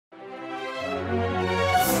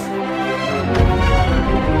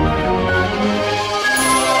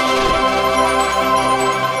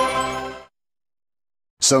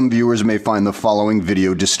Some viewers may find the following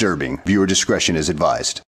video disturbing. Viewer discretion is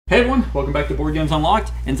advised. Hey everyone, welcome back to Board Games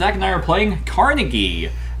Unlocked, and Zach and I are playing Carnegie,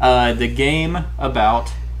 the game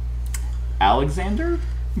about Alexander?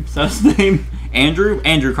 Is that his name?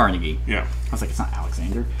 Andrew Carnegie. Yeah. I was like, it's not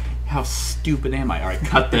Alexander. How stupid am I? All right,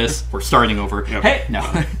 cut this. We're starting over. Yep. Hey, no.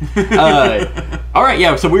 All right,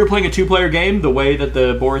 yeah, so we were playing a two-player game. The way that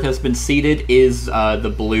the board has been seated is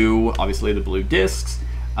the blue, obviously the blue discs.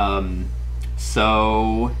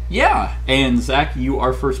 So, yeah. And Zach, you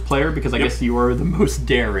are first player because I guess you are the most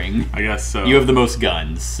daring. I guess so. You have the most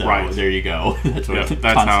guns, so right. There you go.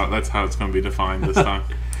 That's how it's going to be defined this time.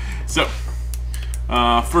 So,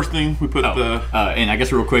 first thing we put and I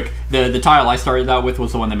guess real quick, the tile I started out with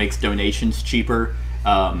was the one that makes donations cheaper.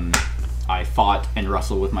 I fought and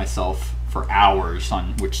wrestled with myself for hours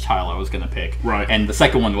on which tile I was going to pick. Right. And the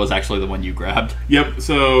second one was actually the one you grabbed. Yep.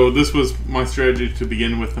 So this was my strategy to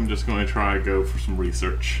begin with. I'm just going to try to go for some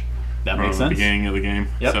research. That makes sense. At the beginning of the game.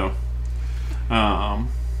 Yep. So, all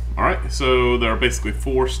right. So there are basically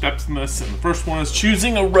 4 steps in this, and the first one is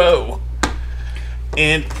choosing a row.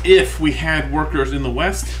 And if we had workers in the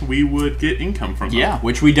West, we would get income from them. Yeah,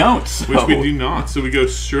 which we don't. So. Which we do not. So we go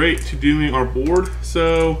straight to doing our board.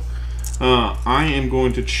 So I am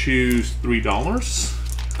going to choose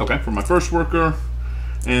 $3 okay. for my first worker,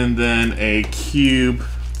 and then a cube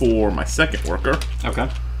for my second worker.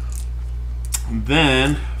 Okay. And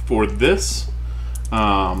then for this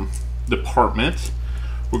department,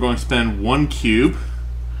 we're going to spend 1 cube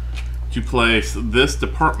to place this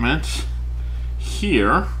department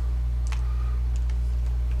here.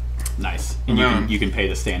 Nice. And you can pay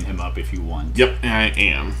to stand him up if you want. Yep, and I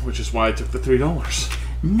am, which is why I took the $3.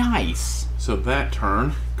 Nice. So that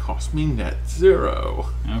turn cost me net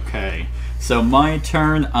 0. Okay. So my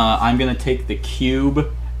turn, I'm going to take the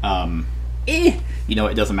cube. You know,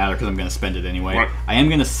 it doesn't matter because I'm going to spend it anyway. Right. I am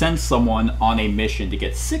going to send someone on a mission to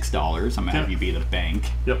get $6. I'm going to have you be the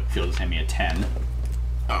bank. Yep. If you'll just hand me a 10.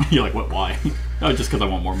 Oh. You're like, what, why? Oh, just because I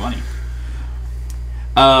want more money.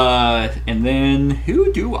 And then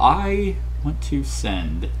who do I want to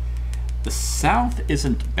send? The South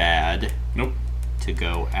isn't bad. Nope. To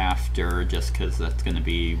go after, just because that's going to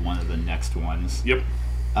be one of the next ones. Yep.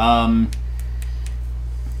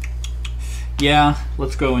 Yeah,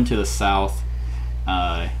 let's go into the South.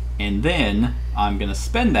 And then I'm going to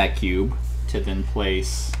spend that cube to then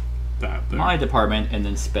place my department and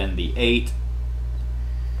then spend the 8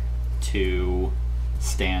 to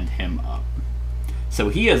stand him up. So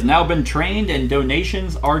he has now been trained, and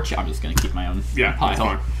donations are... I'm just going to keep my own pile. That's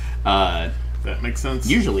fine. That makes sense.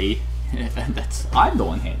 Usually, I'm the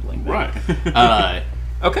one handling that. Right.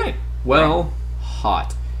 Okay. Well,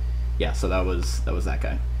 hot. Yeah, so that was that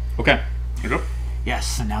guy. Okay. There you go.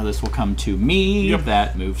 Yes, so now this will come to me. Yep.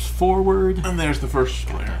 That moves forward. And there's the first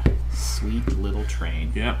player. Sweet little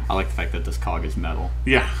train. Yeah. I like the fact that this cog is metal.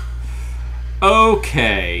 Yeah.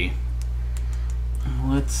 Okay.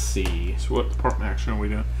 Let's see. So what department action are we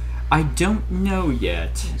doing? I don't know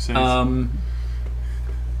yet.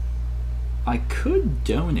 I could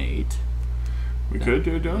donate. We could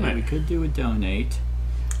do a donate. Yeah, we could do a donate.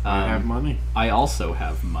 I have money. I also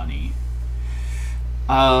have money.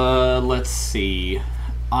 Let's see.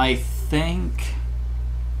 I think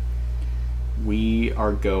we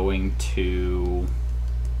are going to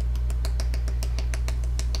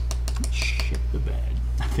shit the bed.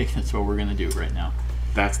 I think that's what we're going to do right now.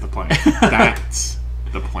 That's the plan. That's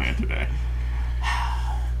the plan today.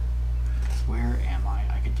 Where am I?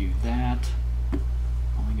 I could do that.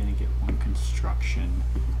 Only going to get 1 construction.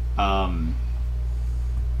 Man.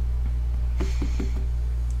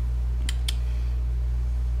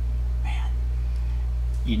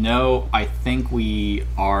 You know, I think we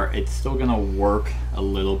are... It's still going to work a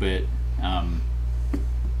little bit. That's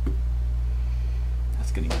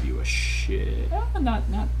going to give you a shit...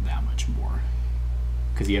 not that much more.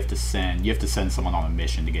 Because you have to send someone on a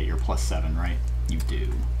mission to get your +7, right? You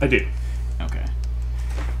do. I do. Okay.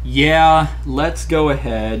 Yeah, let's go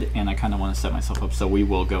ahead, and I kind of want to set myself up, so we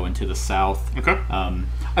will go into the South. Okay.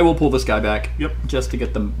 I will pull this guy back. Yep. Just to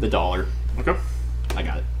get the $1. Okay. I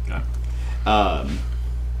got it. Okay.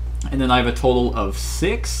 And then I have a total of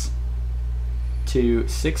 6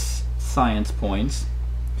 science points,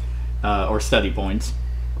 or study points.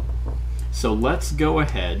 So let's go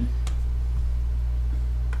ahead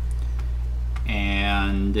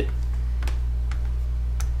and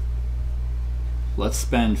let's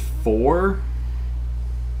spend 4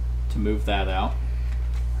 to move that out,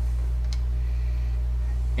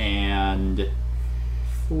 and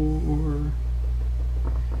 4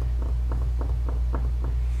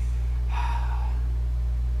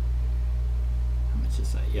 much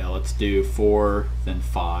is that? let's do 4, then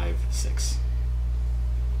 5, 6.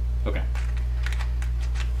 Okay.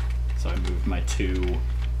 So I moved my 2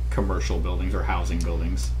 commercial buildings or housing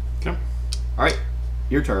buildings. Okay. All right,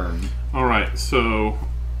 your turn. All right, so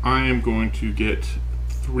I am going to get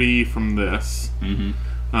 3 from this.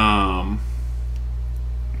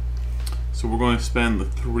 So we're going to spend the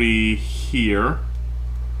 3 here,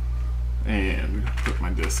 and put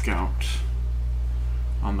my discount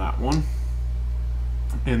on that one.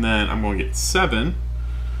 And then I'm going to get 7.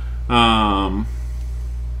 And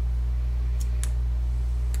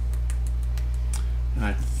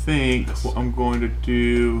I think what I'm going to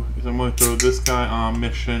do is I'm going to throw this guy on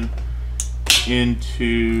mission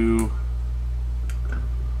into the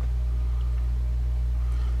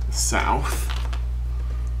south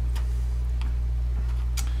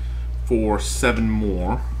for 7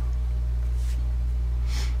 more.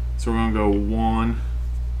 So we're going to go 1,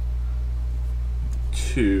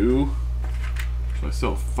 2. So I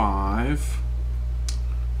still have 5.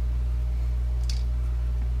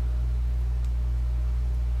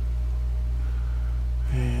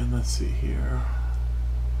 And let's see here.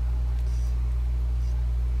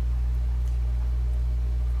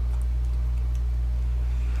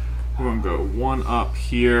 We're going to go 1 up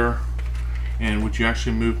here. And would you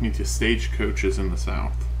actually move me to stagecoaches in the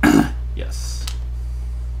south? Yes.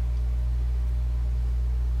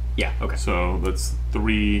 Yeah, okay. So that's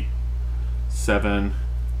 3, 7,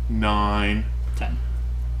 9, 10.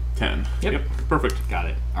 10. Yep. Perfect. Got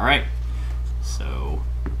it. All right. So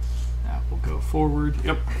that will go forward.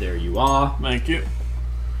 Yep. There you are. Thank you.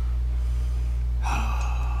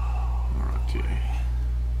 Alrighty.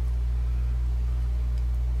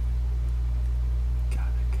 God,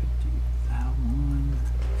 I could do that one.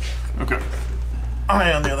 Okay.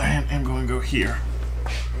 I, on the other hand, am going to go here.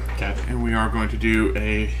 Okay. And we are going to do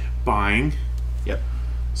a buying. Yep.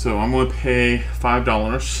 So I'm going to pay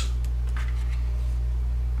 $5.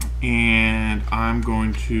 And I'm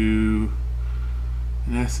going to,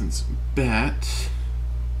 in essence, bet.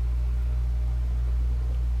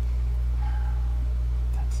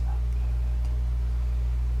 That's not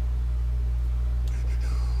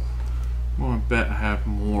I'm going to bet I have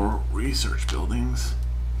more research buildings.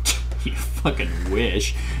 good. You fucking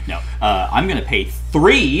wish. No. I'm gonna pay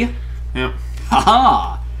 3. Yep.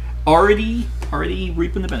 Haha. Already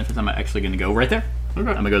reaping the benefits. I'm actually gonna go right there. Okay.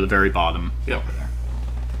 I'm gonna go to the very bottom. Yep. Over there.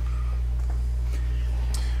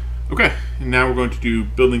 Okay, and now we're going to do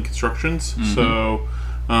building constructions. So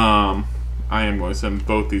I am going to send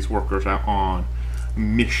both these workers out on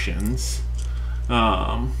missions.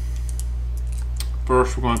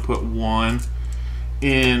 First, we're going to put 1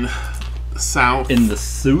 in the south. In the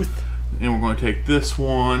south. And we're going to take this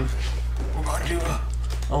one. We're going to do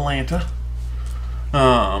Atlanta.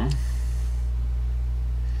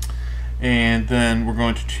 And then we're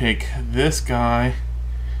going to take this guy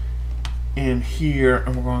in here,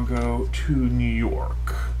 and we're going to go to New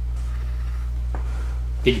York.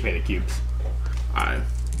 Did you pay the cubes?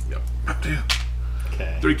 Yep.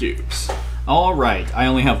 Okay. 3 cubes. All right. I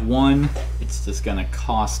only have 1. It's just gonna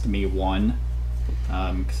cost me 1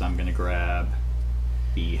 because I'm gonna grab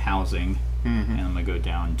the housing and I'm gonna go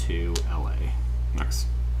down to LA. Nice.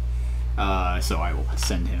 So I will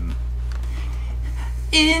send him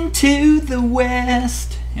into the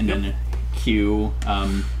west, and then Q,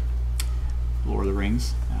 Lord of the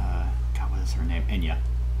Rings. God, what is her name? Enya.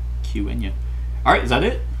 Q Enya. All right, is that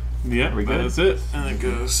it? Yeah, we good? that's it. And it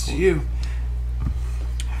goes to you.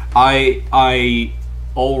 I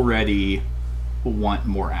already want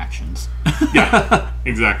more actions. Yeah,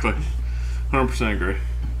 exactly. 100% agree.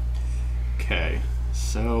 Okay,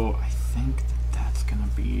 so I think that's gonna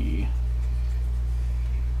be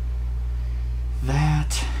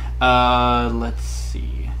that. Let's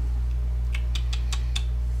see.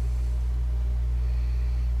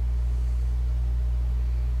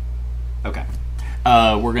 Okay.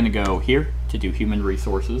 We're gonna go here to do human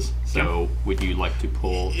resources. So would you like to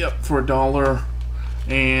pull? Yep, for $1,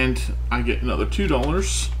 and I get another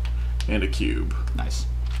 $2 and a cube. Nice.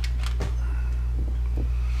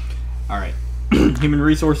 All right. Human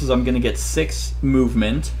resources. I'm gonna get 6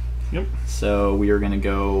 movement. Yep. So we are gonna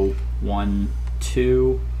go 1,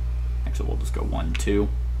 2. Actually, we'll just go 1, 2,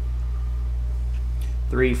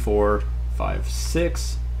 3, 4, 5,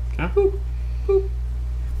 6. Okay. Boop, boop.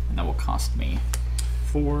 And that will cost me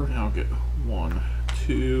 4. And I'll get 1,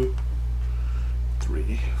 2,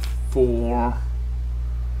 3, 4.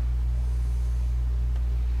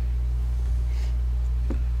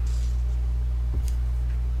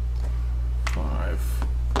 5,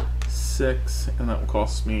 6, and that will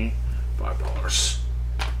cost me $5.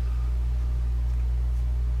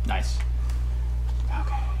 Nice.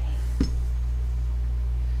 Okay.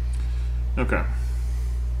 Okay.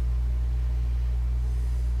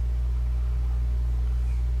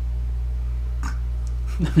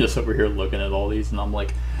 I'm just over here looking at all these, and I'm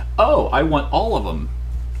like, oh, I want all of them.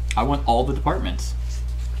 I want all the departments.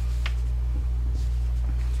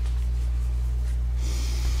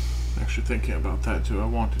 Actually thinking about that too. I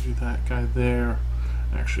want to do that guy there.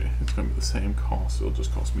 Actually, it's going to be the same cost. It'll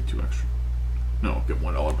just cost me 2 extra. No, I'll get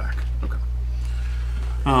 $1 back. Okay.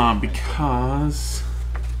 Because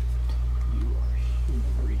You are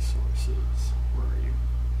human resources. Where are you?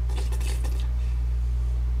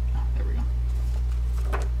 Oh, there we go.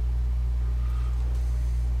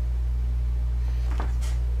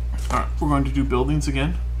 Alright, we're going to do buildings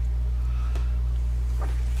again.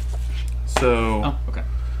 So Oh, okay.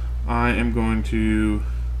 I am going to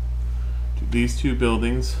do these 2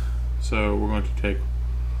 buildings. So we're going to take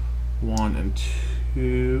 1 and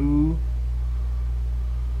 2.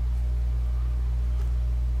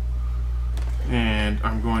 And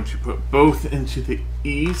I'm going to put both into the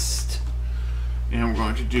east. And we're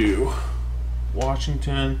going to do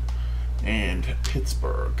Washington and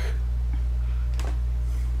Pittsburgh.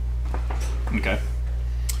 Okay.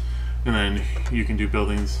 And then you can do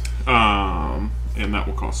buildings. And that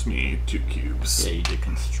will cost me 2 cubes. Yeah, you did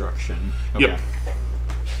construction. Okay.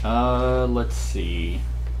 Yep. Let's see.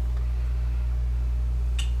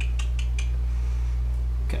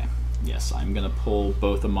 Okay. Yes, I'm gonna pull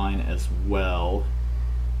both of mine as well.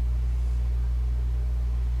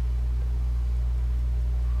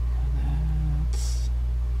 That's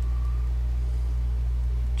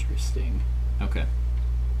interesting. Okay.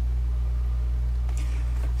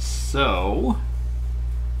 So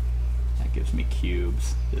that gives me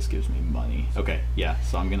cubes. This gives me money. Okay, yeah.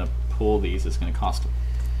 So I'm gonna pull these. It's gonna cost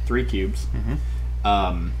 3 cubes,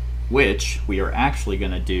 which we are actually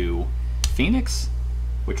gonna do Phoenix,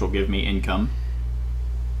 which will give me income.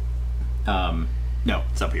 No,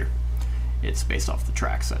 it's up here. It's based off the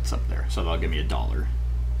tracks that's up there, so that'll give me $1,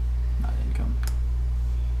 not income.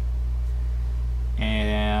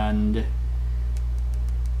 And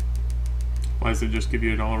Why does it just give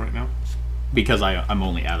you $1 right now? because I'm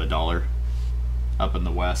only at $1 up in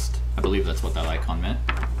the west. I believe that's what that icon meant.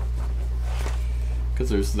 Because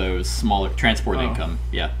there's those smaller transport income.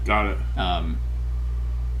 Yeah. Got it.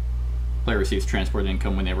 Player receives transport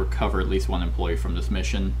income when they recover at least 1 employee from this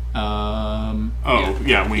mission. When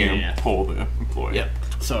you pull the employee. Yep.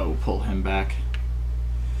 So pull him back.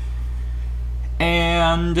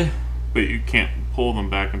 And But you can't pull them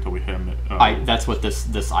back until we hit them. that's what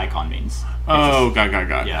this icon means. Oh,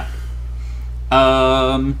 got. Yeah.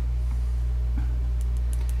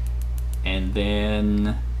 And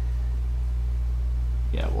then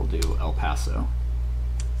yeah, we'll do El Paso.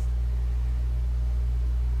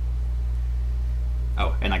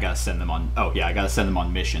 Oh, and I gotta send them on. Oh yeah, I gotta send them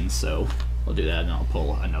on missions. So I'll do that, and I'll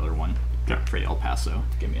pull another one for El Paso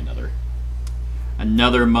to give me another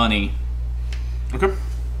money. Okay.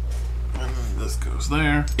 And then this goes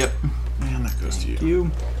there. Yep. And that goes Thank to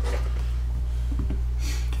you.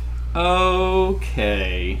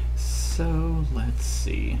 Okay, so let's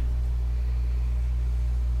see.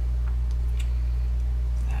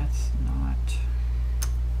 That's not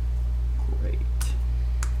great.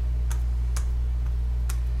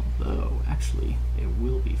 Although, actually, it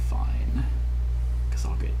will be fine, because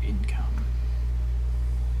I'll get income.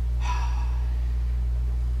 Oh,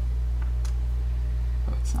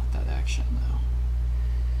 it's not that action, though.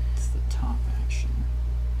 It's the top action.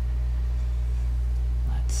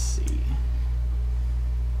 Let's see.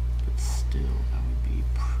 But still, that would be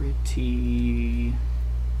pretty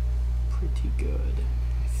good,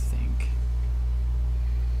 I think.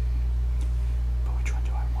 But which one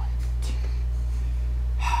do I want?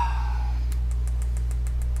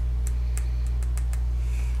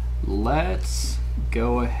 Let's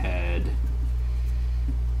go ahead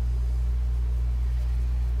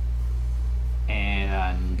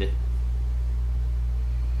and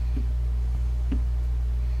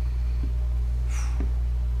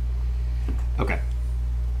okay.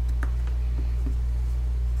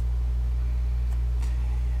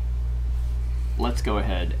 Let's go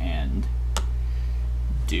ahead and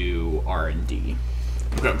do R&D.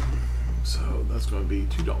 Okay. So that's going to be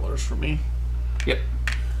 $2 for me. Yep.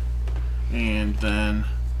 And then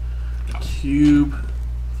a cube,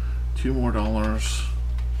 $2 more, $1,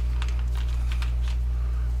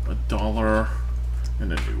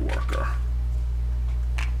 and a new worker.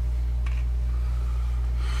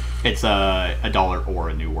 It's $1 or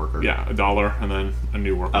a new worker. Yeah, $1 and then a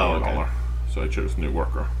new worker Oh, or okay. $1. So I chose new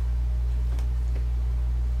worker.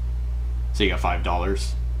 So you got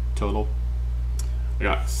 $5. total? I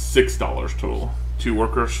got $6 total. 2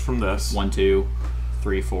 workers from this. 1, 2,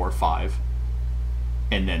 3, 4, 5.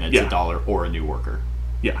 And then it's $1 or a new worker.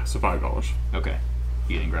 Yeah, so $5. Okay.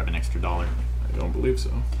 You didn't grab an extra $1? I don't believe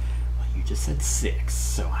so. Well, you just said 6,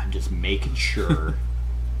 so I'm just making sure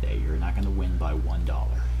that you're not going to win by $1.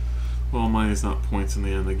 Well, mine is not points in the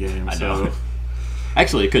end of the game. I so know.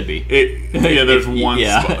 Actually, it could be. Yeah, there's one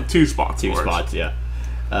spot, 2 spots. 2 spots, yeah.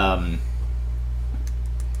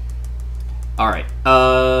 All right.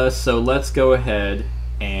 So let's go ahead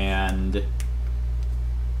and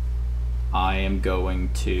I am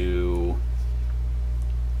going to.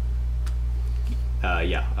 I'm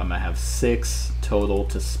gonna have 6 total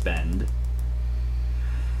to spend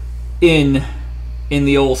in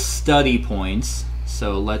the old study points.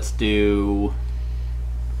 So let's do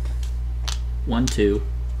 1, 2,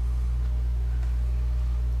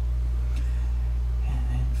 and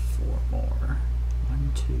then 4 more.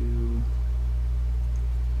 1, 2.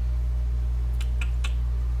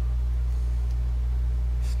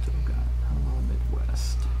 Still got hello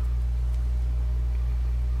Midwest.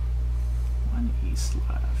 1 east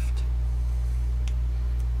left.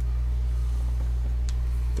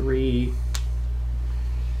 3.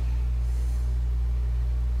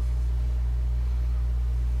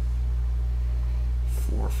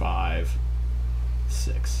 4, 5,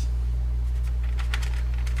 6.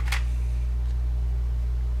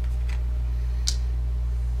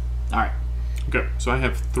 All right. Okay, so I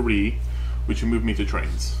have 3, which will move me to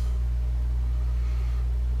trains.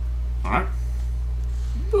 All right.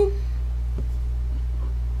 Boop.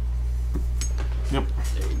 Yep.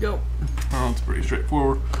 There you go. Well, it's pretty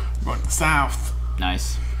straightforward. I'm going to the south.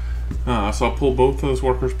 Nice. So I'll pull both those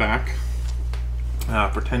workers back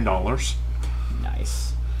for $10.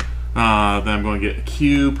 Nice. Then I'm going to get a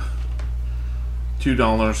cube,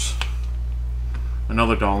 $2,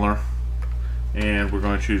 another $1, and we're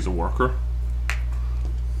going to choose a worker.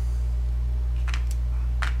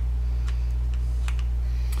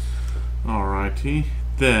 Alrighty.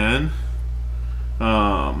 Then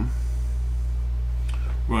we're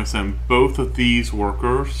going to send both of these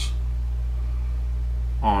workers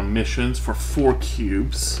on missions for 4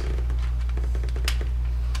 cubes.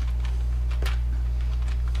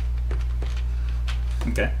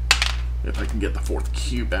 Okay. If I can get the 4th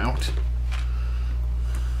cube out.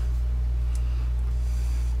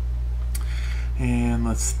 And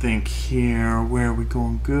let's think here, where are we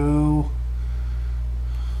going to go?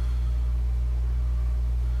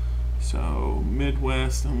 So,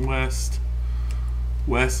 Midwest and West.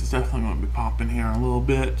 West is definitely going to be popping here in a little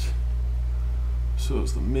bit. So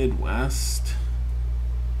is the Midwest.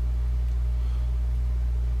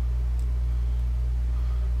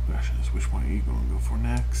 Question is, which one are you going to go for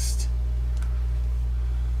next?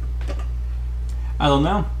 I don't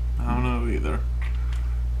know. I don't know either.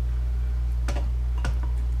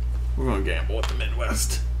 We're going to gamble with the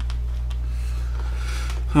Midwest.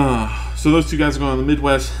 So those 2 guys are going on the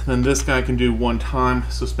Midwest. Then this guy can do 1 time.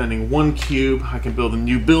 So spending 1 cube, I can build a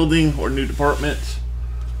new building or new department.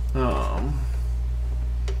 I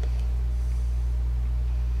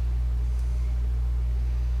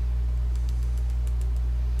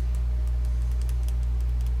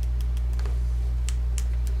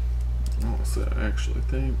actually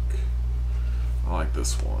think I like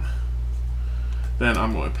this one. Then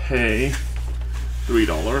I'm going to pay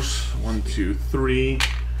 $3. 1, 2, 3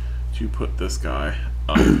 to put this guy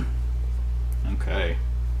up. Okay.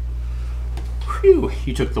 Whew.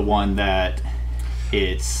 You took the one that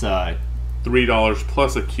it's $3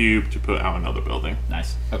 plus a cube to put out another building.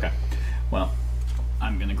 Nice. Okay. Well,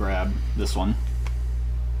 I'm gonna grab this one.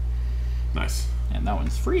 Nice. And that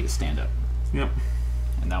one's free to stand up. Yep.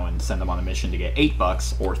 And that one send them on a mission to get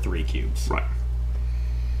 $8 or 3 cubes. Right.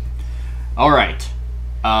 All right.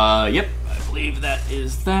 Yep. I believe that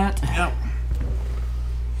is that. Yep.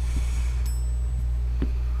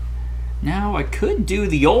 Now I could do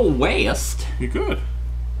the old West. You could.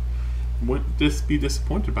 Wouldn't be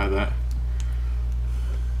disappointed by that.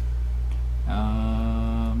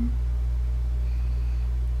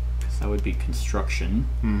 Because that would be construction.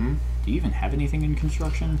 Mm-hmm. Do you even have anything in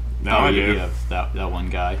construction? No, I do. You have that one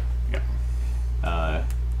guy. Yeah.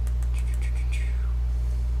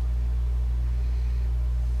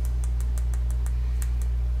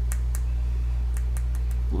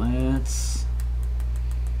 Let's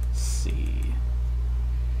see.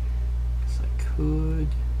 So I could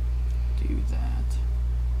do that.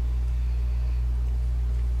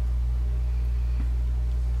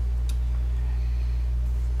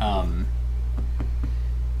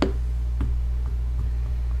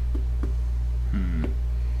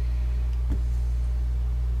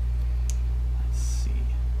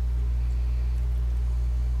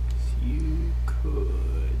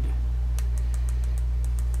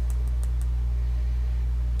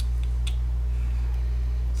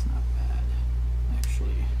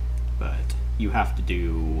 you have to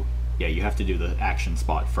do the action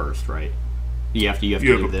spot first, right? You have to You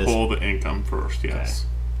do have to this. pull the income first, yes.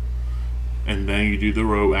 Okay. And then you do the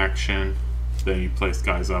row action. Then you place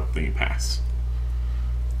guys up. Then you pass.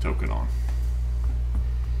 Token on.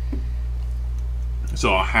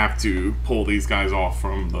 So I'll have to pull these guys off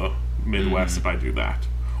from the Midwest if I do that.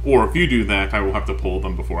 Or if you do that, I will have to pull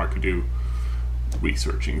them before I could do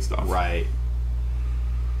researching stuff. Right.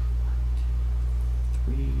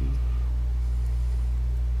 3.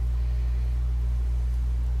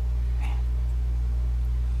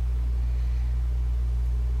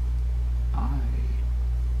 I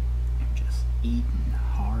am just eating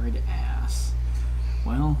hard ass.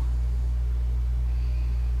 Well,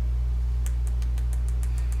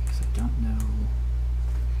 because I don't know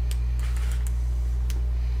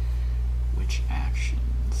which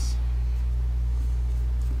actions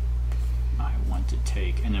I want to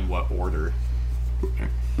take and in what order. Okay.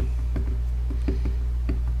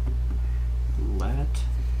 Let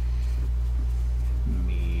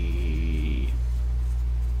me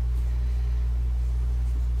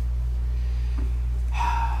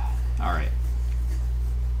all right.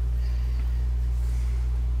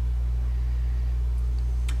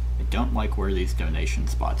 I don't like where these donation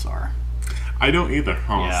spots are. I don't either,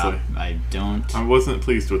 honestly. Yeah, I don't. I wasn't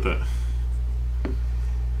pleased with it.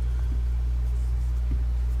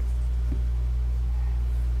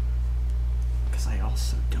 Because I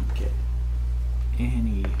also don't get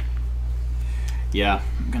any. Yeah,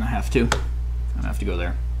 I'm gonna have to. I'm gonna have to go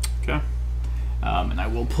there. Okay. And I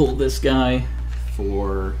will pull this guy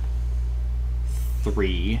for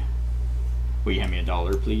 3. Will you hand me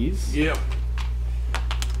 $1, please? Yep.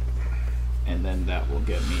 And then that will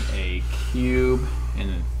get me a cube and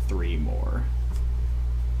then 3 more.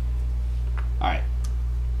 Alright.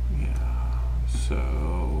 Yeah.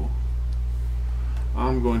 So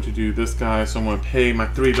I'm going to do this guy. So I'm going to pay my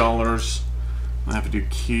 $3. I have to do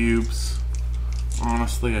cubes.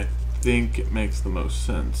 Honestly, I think it makes the most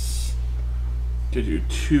sense to do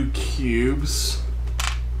 2 cubes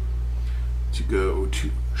to go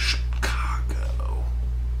to Chicago.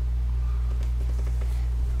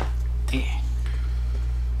 Dang.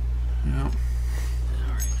 Yep.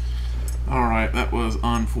 Alright, that was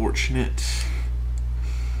unfortunate.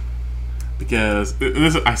 Because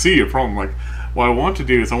this, I see your problem. Like, what I want to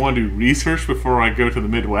do is I want to do research before I go to the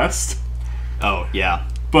Midwest. Oh, yeah.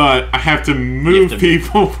 But I have to move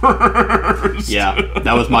people first. Yeah,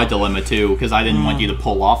 that was my dilemma too, because I didn't want you to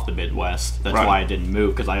pull off the Midwest. That's Right. why I didn't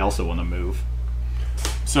move, because I also want to move.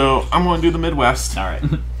 So I'm going to do the Midwest. Alright.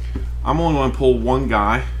 I'm only going to pull one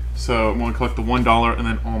guy. So I'm going to collect the $1 and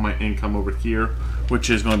then all my income over here, which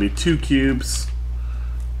is going to be 2 cubes,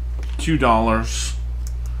 $2,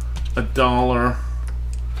 $1,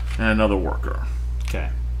 and another worker. Okay.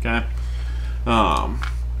 Okay.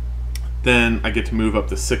 Then I get to move up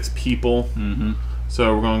to 6 people. Mm-hmm.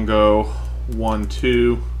 So we're going to go 1,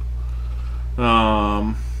 2,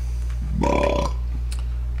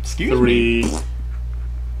 Excuse 3. me.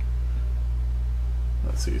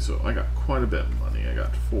 Let's see. So I got quite a bit of money. I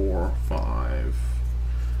got 4, 5.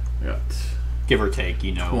 I got Give or take,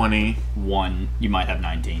 you know. 20. 1. You might have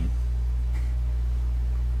 19.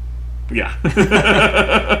 Yeah.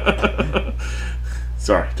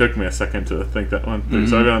 Sorry, took me a second to think that one through.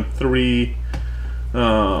 So I got 3.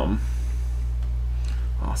 I'll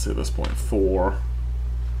say at this point 4.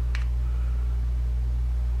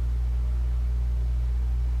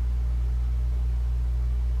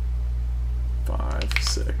 5,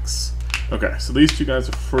 6. Okay, so these 2 guys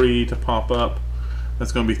are free to pop up.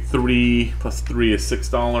 That's going to be 3 plus 3 is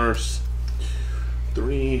 $6.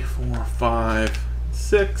 3, 4, 5,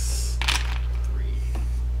 6.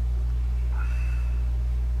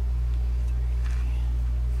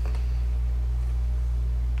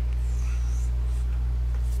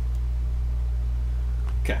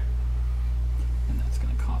 Okay. And that's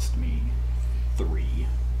going to cost me 3.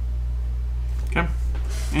 Okay.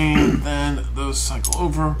 And then those cycle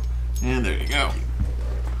over. And there you go.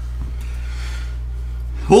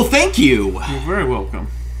 Well, thank you. You're very welcome.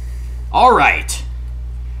 All right.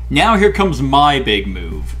 Now here comes my big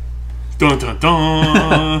move. Dun dun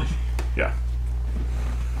dun. Yeah.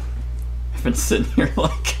 I've been sitting here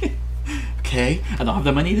like, okay, I don't have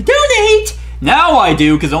the money to donate. Now I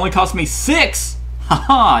do, because it only cost me 6.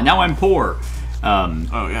 Haha, now I'm poor.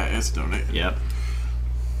 Oh yeah, it's donated. Yep.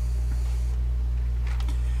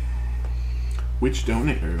 Which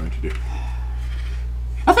donate are you going to do?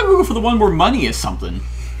 I thought we were for the one where money is something.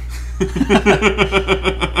 Because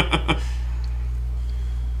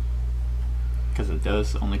it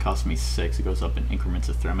does only cost me 6. It goes up in increments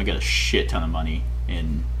of 3. I'm going to get a shit ton of money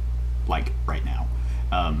in like right now.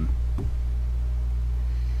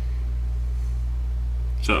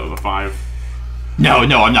 So the 5. No,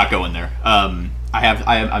 I'm not going there. I'm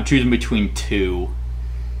choosing between 2.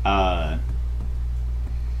 And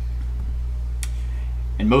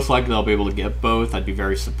most likely I'll be able to get both. I'd be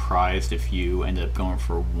very surprised if you ended up going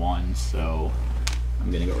for 1, so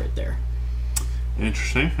I'm gonna go right there.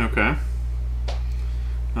 Interesting. Okay.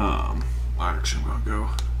 Actually, I'm gonna go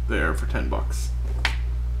there for $10.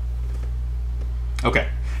 Okay.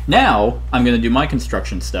 Now I'm gonna do my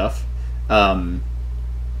construction stuff.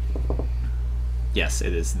 Yes,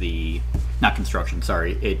 it is the not construction.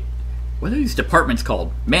 Sorry, what are these departments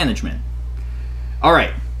called? Management. All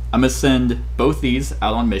right. I'm gonna send both these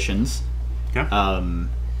out on missions. Okay.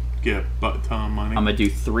 Get a butt ton of money. I'm gonna do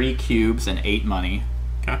 3 cubes and 8 money.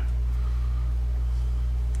 Okay.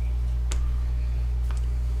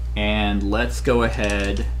 And let's go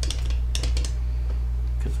ahead,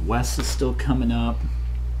 because Wes is still coming up.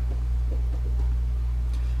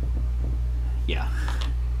 Yeah.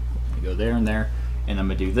 I'm gonna go there and there, and I'm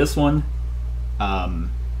gonna do this one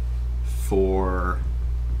for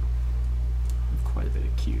quite a bit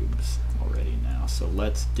of cubes already now. So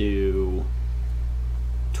let's do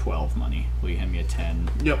 12 money. Will you hand me a 10?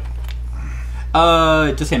 Yep.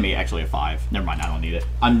 Just hand me actually a 5. Never mind, I don't need it.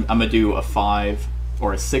 I'm gonna do a 5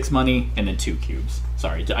 or a 6 money and then 2 cubes.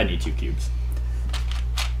 Sorry, I need 2 cubes.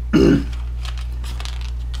 The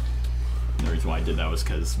reason why I did that was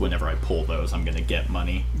because whenever I pull those, I'm gonna get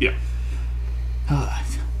money. Yeah. I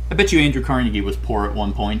bet you Andrew Carnegie was poor at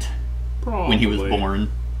one point. Probably. When he was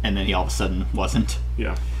born, and then he all of a sudden wasn't.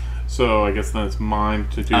 Yeah. So I guess then it's mine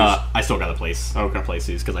to do. I still got to place. Okay. Place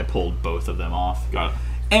these because I pulled both of them off. Got it.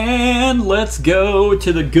 And let's go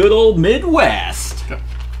to the good old Midwest. Okay.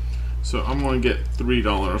 So I'm going to get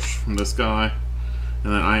 $3 from this guy,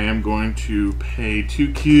 and then I am going to pay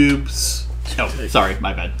 2 cubes. Oh, sorry,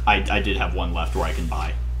 my bad. I did have 1 left where I can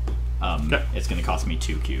buy. Okay. It's going to cost me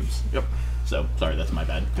 2 cubes. Yep. So sorry, that's my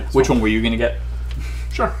bad. That's Which fine. one were you going to get?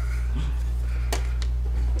 Sure.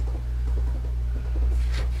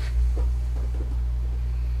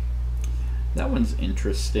 That one's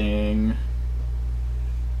interesting.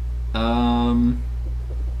 That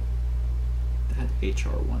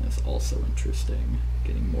HR one is also interesting.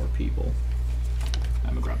 Getting more people.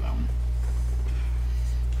 I'm gonna grab that one.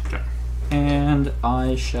 Okay. And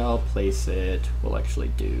I shall place it, we'll actually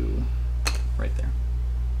do right there.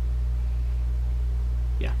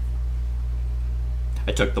 Yeah.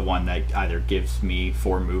 I took the one that either gives me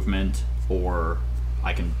 4 movement or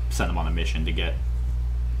I can send them on a mission to get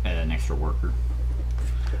an extra worker.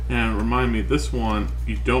 And remind me, this one,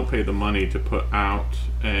 you don't pay the money to put out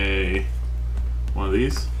one of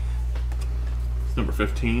these. It's number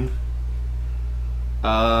 15.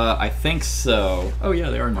 I think so. Oh yeah,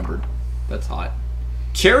 they are numbered. That's hot.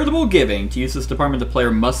 Charitable giving. To use this department, the player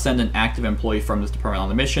must send an active employee from this department on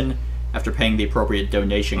the mission. After paying the appropriate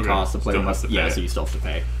donation cost, the player Still must... has to Yeah, pay. so you still have to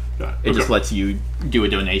pay. Got It just lets you do a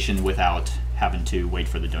donation without having to wait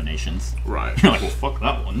for the donations. Right. You're like, well, fuck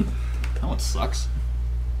that one. That one sucks.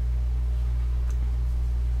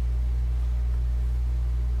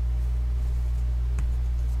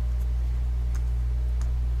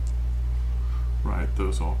 Right,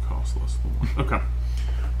 those all cost less than 1. Okay.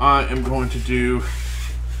 I am going to do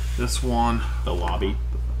this one. The lobby.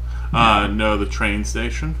 No, the train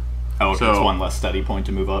station. Oh, okay, So- it's 1 less study point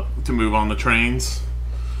to move up. To move on the trains.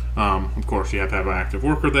 Of course, you have to have an active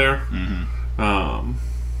worker there. Mm-hmm.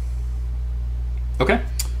 Okay.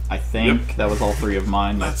 I think that was all 3 of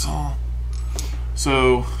mine. That's all.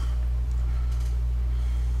 So,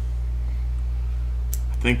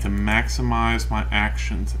 I think to maximize my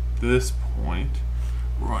actions at this point,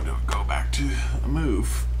 we're going to go back to a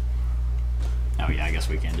move. Oh yeah, I guess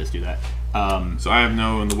we can just do that. So I have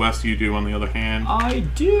no in the west, you do on the other hand. I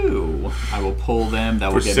do. I will pull them.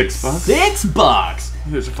 That will For get $6? me $6.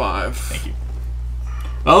 Here's a 5. Thank you.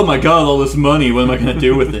 Oh my god, all this money. What am I going to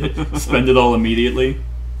do with it? Spend it all immediately?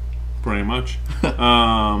 Pretty much.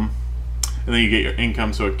 And then you get your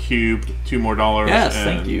income, so a cube, $2 more. Yes, and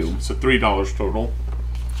thank you. So $3 total.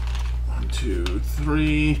 1, 2,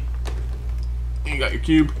 3. You got your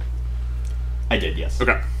cube. I did, yes.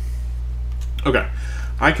 Okay. Okay.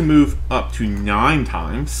 I can move up to 9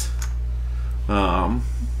 times.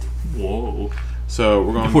 Whoa. So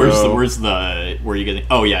we're going to where are you getting?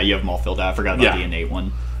 Oh yeah, you have them all filled out. I forgot about the innate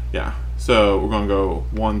one. Yeah. So we're going to go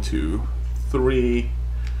 1, 2, 3.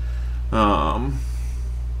 4.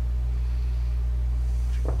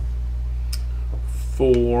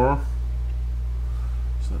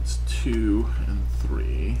 So that's 2 and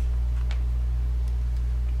 3.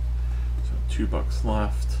 So $2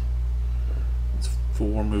 left.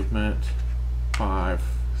 4 movement, 5,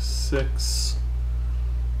 6,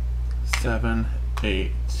 7,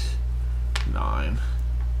 8, 9.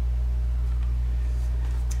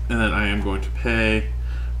 And then I am going to pay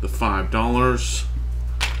the $5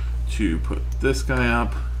 to put this guy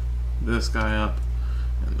up, and this guy up.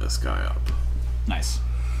 Nice.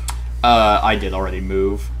 I did already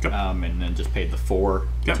move, Yep. and then just paid the 4.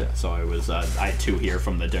 Yep. So I was I had 2 here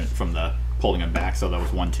from the pulling them back. So that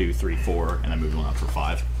was 1, 2, 3, 4, and I moved one up for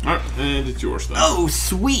 5. All right, and it's yours then. Oh,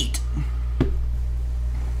 sweet.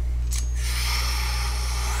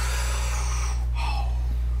 Oh,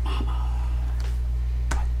 Mama,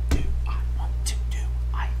 what do I want to do?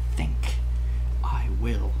 I think I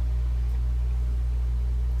will.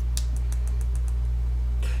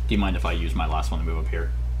 Do you mind if I use my last one to move up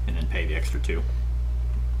here and then pay the extra 2?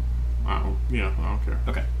 Yeah, I don't care.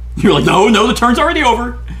 Okay. You're like, no, the turn's already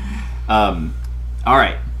over. All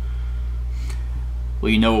right.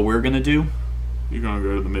 Well, you know what we're gonna do? You're gonna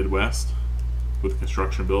go to the Midwest with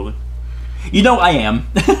construction building. You know I am.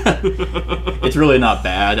 It's really not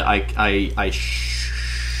bad. I should.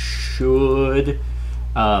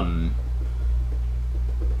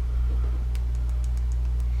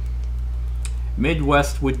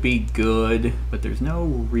 Midwest would be good, but there's no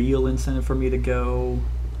real incentive for me to go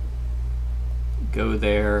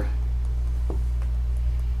there.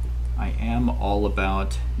 I am all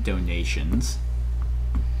about donations.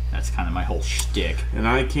 That's kind of my whole shtick. And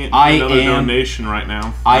I can't do another donation right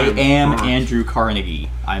now. I am Andrew Carnegie.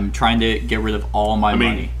 I'm trying to get rid of all my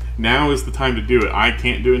money. Now is the time to do it. I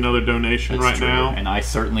can't do another donation That's right true. now. And I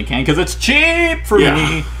certainly can, because it's cheap for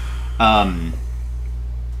me.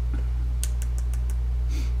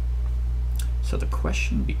 So the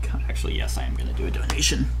question becomes... Actually, yes, I am going to do a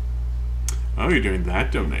donation. Oh, you're doing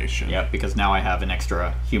that donation. Yep, because now I have an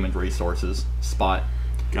extra human resources spot.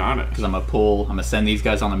 Got it. Because I'm going to send these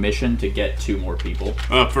guys on a mission to get 2 more people.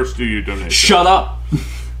 First do your donation. Shut up!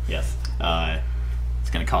 Yes. It's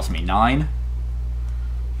going to cost me 9.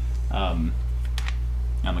 I'm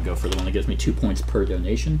going to go for the one that gives me 2 points per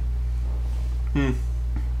donation.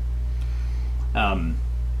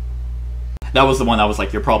 That was the one I was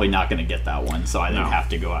like, you're probably not going to get that one, so I didn't have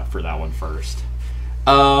to go out for that one first.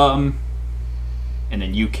 And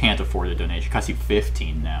then you can't afford a donation. It costs you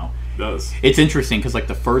 15 now. It does. It's interesting because like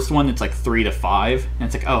the first one, it's like 3 to 5, and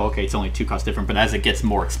it's like, oh, okay, it's only 2 costs different. But as it gets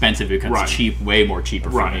more expensive, it becomes cheap, way more cheaper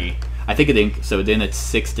for me. I think so then it's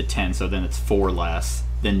 6 to 10, so then it's 4 less.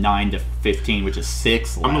 Then 9 to 15, which is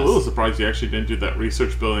 6 less. I'm a little surprised you actually didn't do that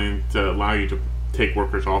research building to allow you to take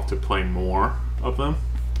workers off to play more of them.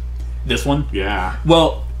 This one? Yeah.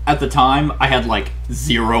 Well, at the time, I had like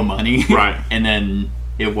 0 money. Right. And then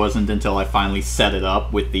it wasn't until I finally set it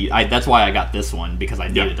up with that's why I got this one, because I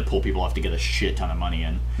needed to pull people off to get a shit ton of money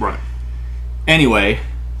in. Right. Anyway,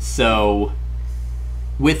 so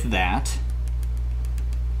with that,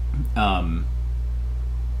 I'm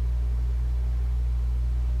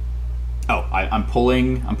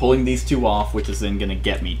pulling these 2 off, which is then going to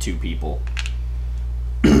get me 2 people.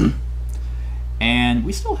 And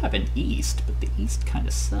we still have an east, but the east kind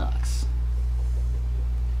of sucks.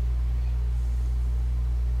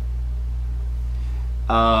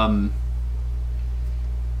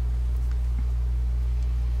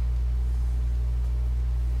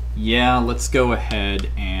 Yeah, let's go ahead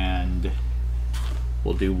and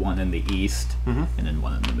we'll do 1 in the east and then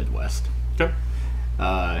 1 in the Midwest. Okay.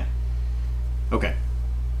 Okay.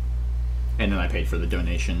 And then I paid for the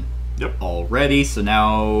donation. Yep. Already, so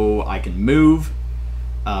now I can move.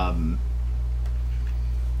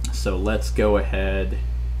 So let's go ahead,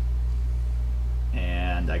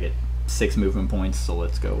 and I get 6 movement points. So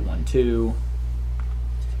let's go 1, 2,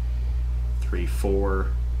 3, 4.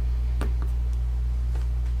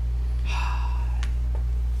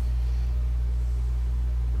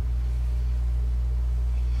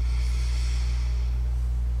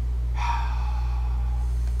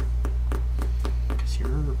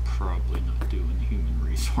 You're probably not doing human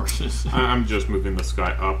resources. I'm just moving this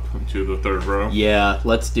guy up into the 3rd row. Yeah,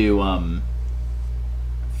 let's do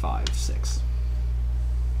 5, 6.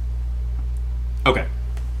 Okay.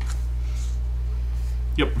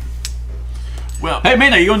 Yep. Well, hey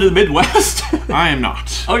man, are you going to the Midwest? I am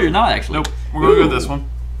not. Oh, you're not actually. Nope. We're gonna go with this one.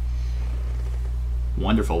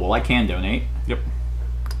 Wonderful. Well, I can donate. Yep.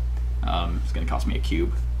 It's gonna cost me a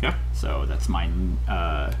cube. Yeah. So that's mine.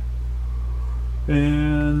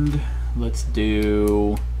 And let's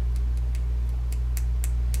do...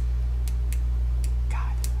 God,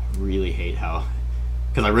 I really hate how...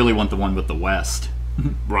 Because I really want the one with the west.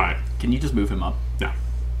 Right. Can you just move him up? Yeah.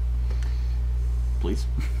 Please?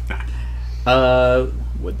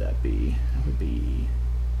 Would that be? That would be.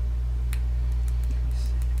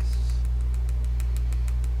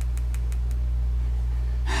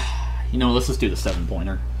 You know, let's just do the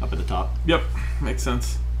 7-pointer up at the top. Yep, makes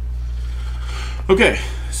sense. Okay,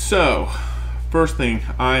 so first thing,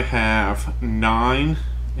 I have 9,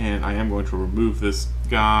 and I am going to remove this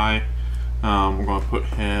guy. We're going to put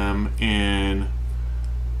him in.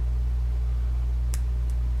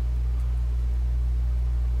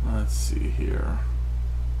 Let's see here.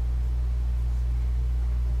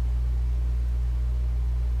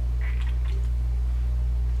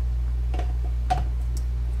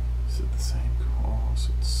 Is it the same cost?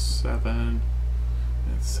 It's 7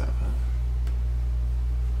 and 7.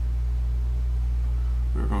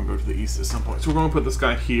 We're going to go to the east at some point. So we're going to put this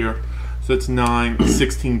guy here. So it's 9,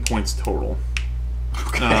 16 points total.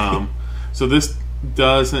 Okay. So this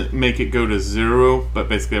doesn't make it go to 0, but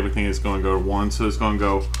basically everything is going to go to 1. So it's going to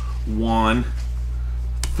go 1,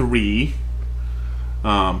 3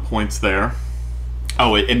 points there.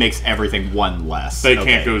 Oh, it makes everything 1 less. They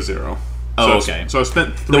can't go 0. Oh, so okay. So I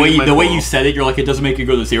spent 3. The way you said it, you're like, it doesn't make it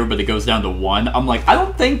go to 0, but it goes down to 1. I'm like, I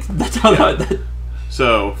don't think that's how that.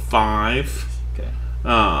 So 5. Okay.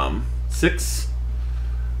 6.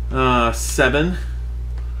 7.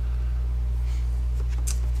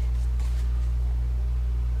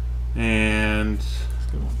 And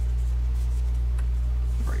Good one.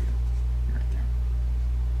 Where are you? You're right there.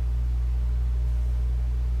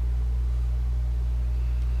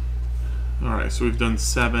 all right, so we've done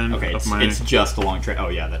 7 Okay, of my. it's just a long track. Oh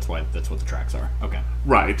yeah, that's what the tracks are. Okay.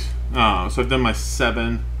 Right. So I've done my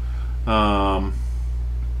 7.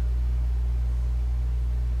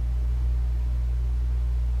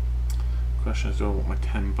 Question is, do I want my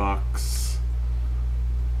 $10?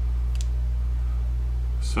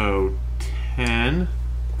 So 10.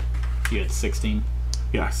 You had 16.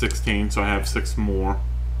 Yeah, 16. So I have 6 more.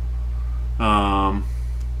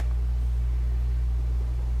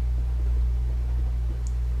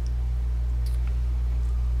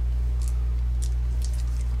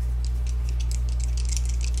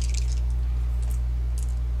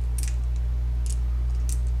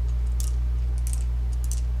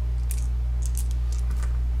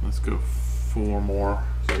 Let's go 4 more.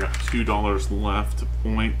 So I got $2 left of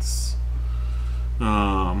points.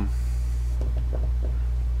 Won't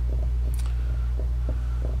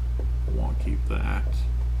keep that.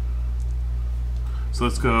 So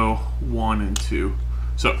let's go 1 and 2.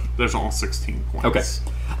 So there's all 16 points. Okay.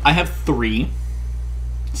 I have 3,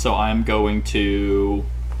 so I'm going to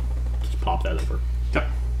just pop that over. Okay.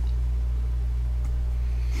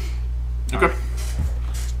 Okay.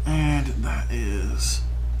 And that is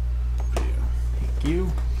video. Thank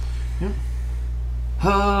you. Yep.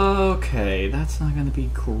 Okay, that's not going to be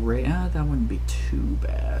great. That wouldn't be too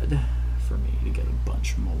bad for me to get a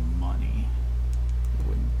bunch more money. It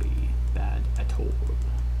wouldn't be bad at all.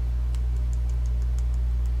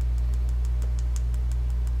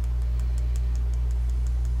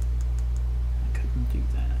 I couldn't do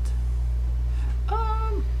that.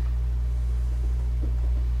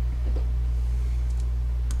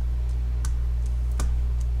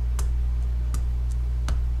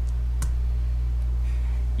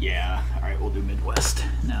 Yeah, alright, we'll do Midwest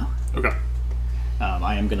now. Okay.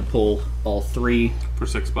 I am going to pull all 3 For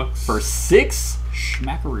 $6. for 6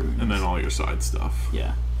 schmackaroons. And then all your side stuff.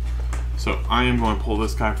 Yeah. So I am going to pull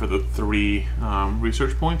this guy for the 3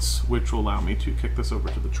 research points, which will allow me to kick this over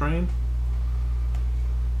to the train.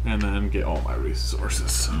 And then get all my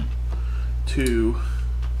resources. 2.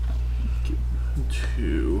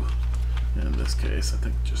 In this case, I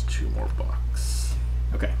think just 2 more bucks.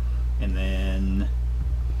 Okay. And then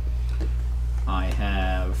I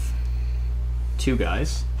have 2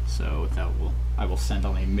 guys, so I will send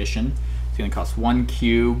on a mission. It's going to cost 1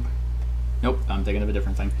 cube. Nope, I'm thinking of a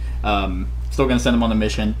different thing. Still going to send them on a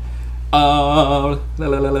mission.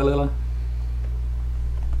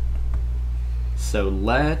 So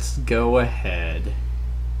let's go ahead.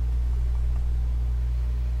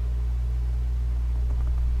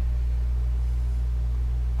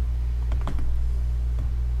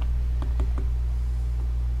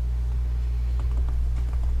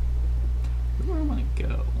 Where do I want to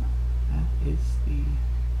go? That is the...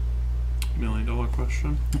 $1 million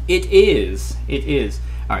question. It is. It is.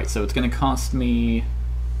 All right, so it's going to cost me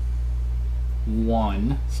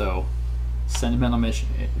 1. So send him on a mission.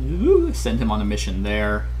 Send him on a mission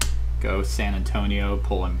there. Go San Antonio.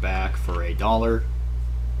 Pull him back for $1.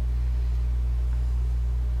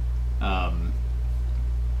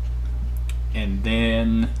 And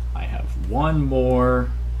then I have 1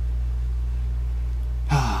 more.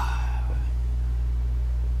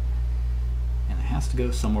 to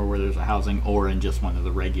go somewhere where there's a housing, or in just one of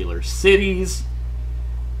the regular cities.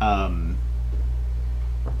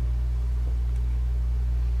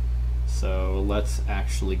 So let's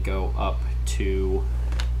actually go up to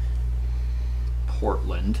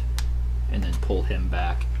Portland and then pull him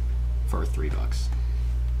back for $3.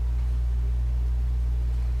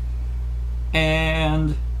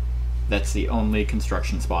 And that's the only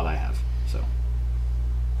construction spot I have. So,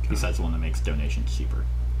 besides the one that makes donations cheaper.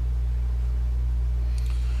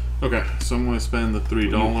 Okay, so I'm going to spend the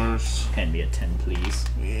 $3. Hand me a 10, please.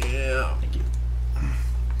 Yeah. Thank you.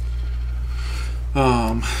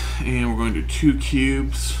 And we're going to do 2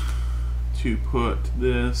 cubes to put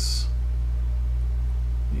this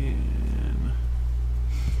in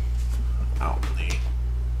outlet.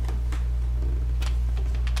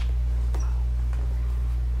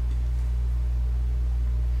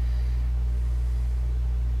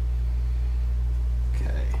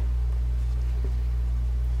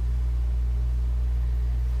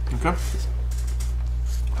 Okay.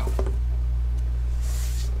 Oh.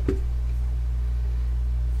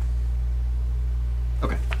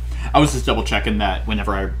 Okay. I was just double checking that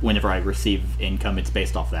whenever I receive income, it's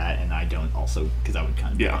based off that, and I don't also, because I would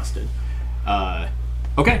kind of be busted.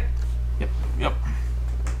 Okay. Yep.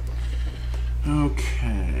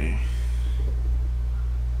 Okay.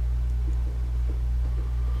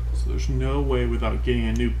 So there's no way without getting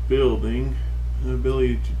a new building, the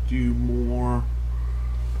ability to do more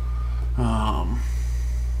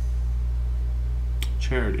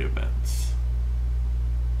charity events.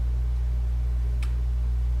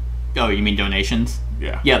 Oh, you mean donations?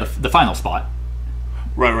 Yeah. Yeah, the final spot.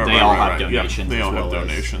 Right. They all have donations. Yep, they all have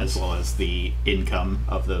donations. As well as the income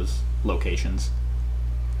of those locations.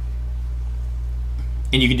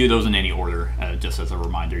 And you can do those in any order. Just as a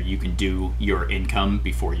reminder, you can do your income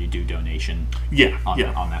before you do donation. On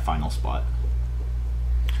that final spot.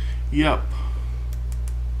 Yep.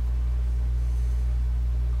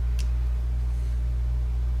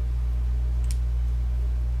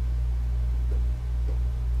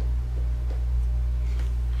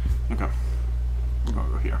 Okay. We're gonna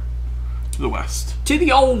go here. To the west. To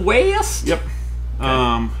the old west? Yep.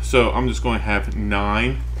 Okay. So I'm just going to have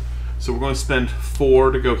 9. So we're going to spend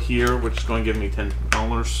 4 to go here, which is going to give me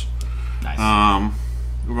 $10. Nice.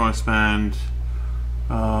 We're going to spend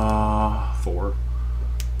 4.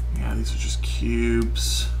 Yeah, these are just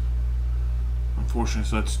cubes. Unfortunately,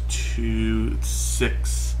 so that's 2,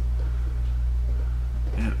 6.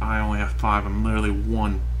 And I only have 5. I'm literally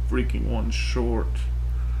one short.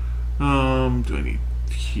 Do I need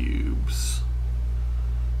cubes?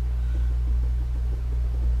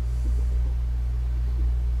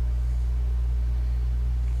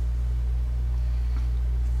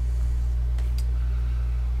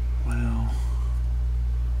 Well,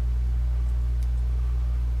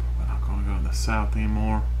 probably not going to go in the south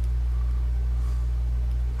anymore.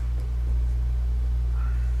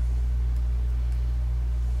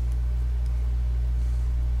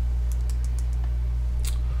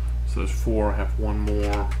 So there's 4, I have 1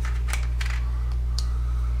 more.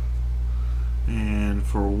 And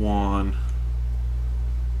for 1,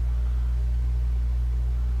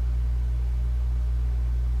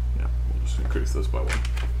 yeah, we'll just increase this by 1.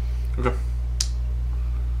 Okay.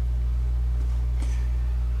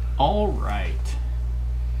 All right.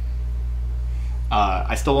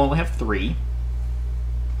 I still only have 3.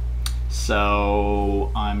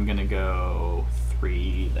 So I'm going to go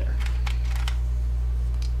 3 there.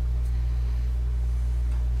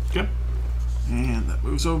 Okay. And that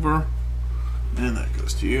moves over. And that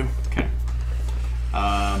goes to you. Okay.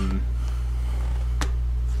 And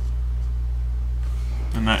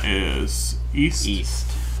that is east.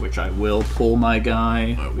 East, which I will pull my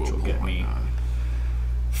guy, which will get me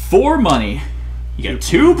 4 money. You get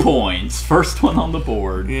 2 points. First one on the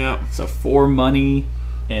board. Yeah. So 4 money,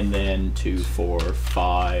 and then 2, 4,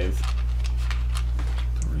 5.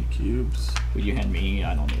 3 cubes. Will you hand me?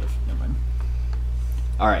 I don't need it. Never mind.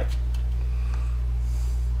 All right.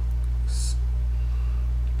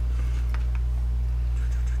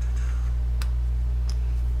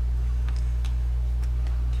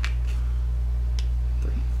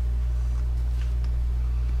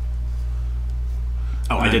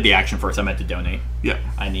 Oh, I did the action first. I meant to donate. Yeah.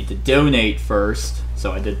 I need to donate first.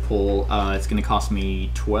 So I did pull. It's going to cost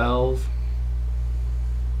me 12.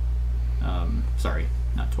 Sorry,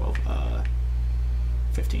 not 12.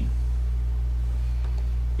 15.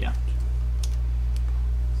 Yeah.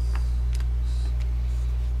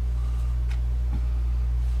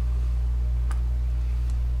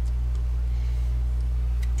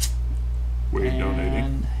 Where are you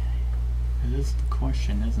donating? It is the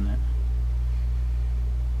question, isn't it?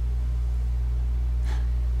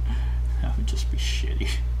 be shitty.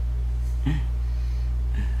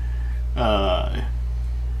 No, I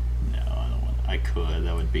don't want. I could.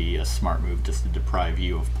 That would be a smart move just to deprive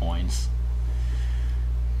you of points.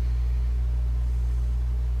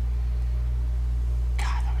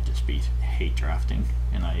 God, that would just be hate drafting,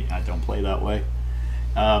 and I don't play that way.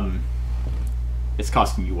 It's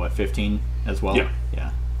costing you what, 15 as well? Yeah.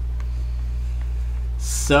 Yeah.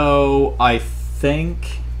 So I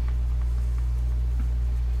think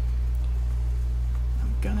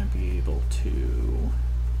I'm gonna be able to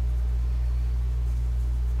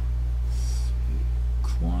save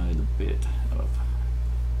quite a bit of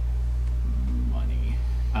money.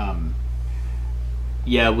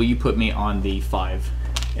 Yeah, will you put me on the 5?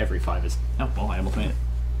 Every 5 is... Oh, well, I almost made it.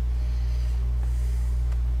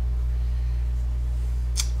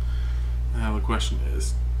 Now the question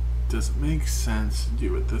is, does it make sense to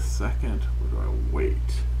do it this second, or do I wait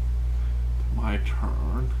till my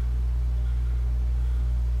turn?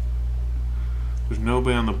 There's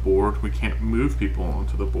nobody on the board. We can't move people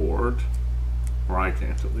onto the board. Or I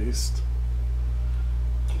can't, at least.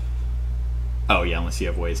 Oh, yeah, unless you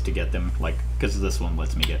have ways to get them, like, because this one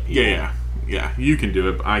lets me get people. Yeah, you can do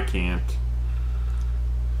it, but I can't.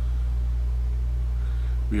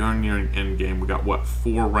 We are nearing endgame. We got, what,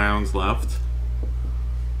 4 rounds left?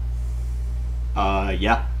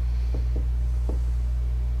 Yeah.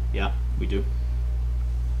 Yeah, we do.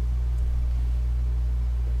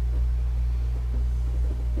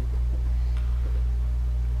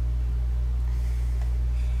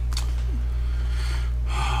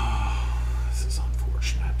 This is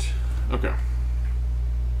unfortunate. Okay.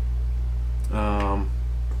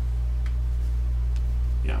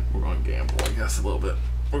 Yeah, we're going to gamble, I guess, a little bit.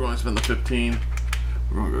 We're going to spend the 15.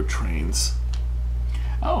 We're going to go trains.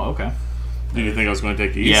 Oh, okay. Did you think I was going to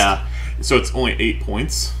take east? Yeah. So it's only 8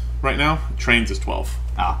 points right now. Trains is 12.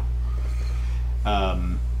 Ah.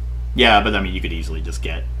 Yeah, but I mean, you could easily just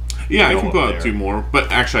get... Yeah, I can go put up out there. 2 more,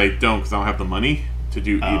 but actually I don't because I don't have the money to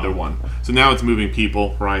do either one. So now it's moving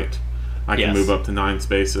people, right? I can Yes. move up to 9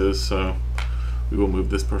 spaces, so we will move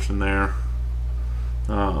this person there.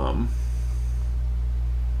 We're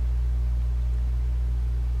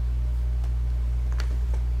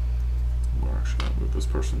actually going to move this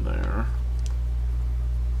person there.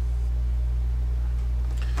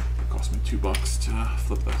 It cost me $2 to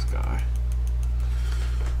flip this guy.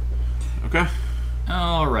 Okay.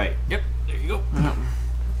 All right. Yep, there you go. Yep.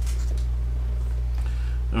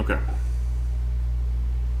 Okay.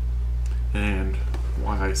 And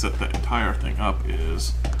why I set that entire thing up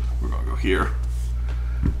is we're gonna go here.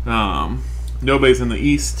 Nobody's in the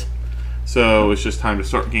east, so it's just time to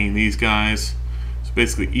start getting these guys. So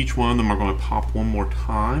basically, each one of them are going to pop one more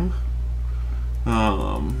time.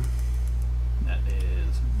 That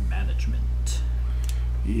is management.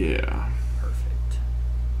 Yeah. Perfect.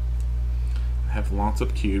 I have lots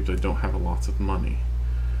of cubes. I don't have lots of money,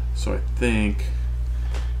 so I think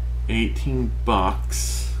 $18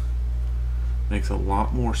 makes a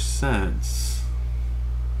lot more sense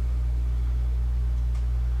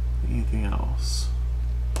than anything else.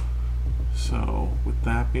 So, with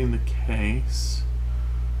that being the case,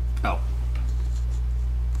 Oh.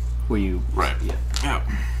 Will you... right? Yeah. Yeah.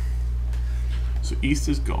 So east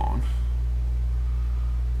is gone.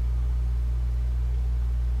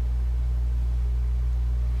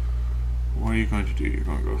 What are you going to do? You're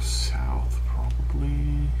going to go south,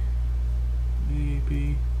 probably.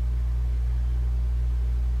 Maybe.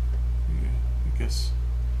 Yeah, I guess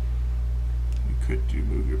you could do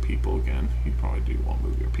move your people again. You probably do want to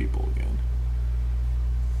move your people again.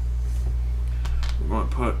 We're going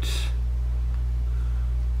to put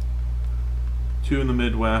 2 in the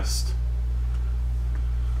Midwest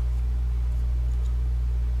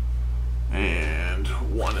and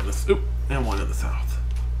 1 in the and 1 in the South.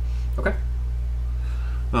 Okay.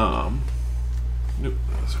 Nope,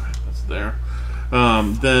 that's right. That's there.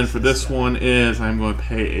 Then for this one is I'm going to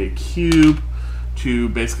pay a cube to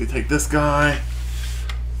basically take this guy.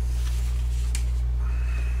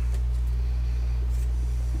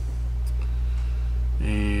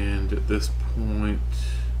 And at this point,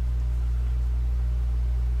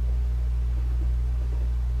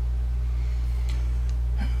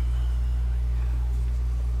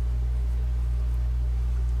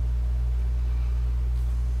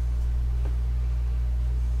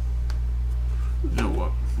 you know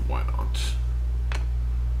what? Why not?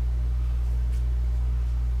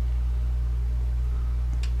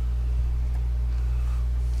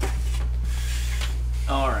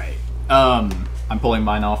 All right. I'm pulling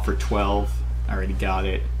mine off for 12. I already got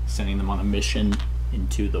it. Sending them on a mission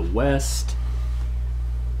into the west.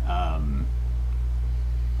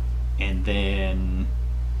 And then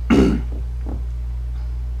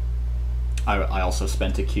I also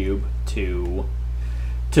spent a cube to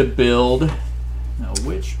build. No,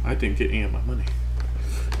 which I didn't get any of my money.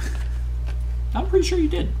 I'm pretty sure you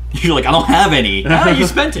did. You're like, I don't have any. Ah, you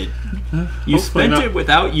spent it. You spent it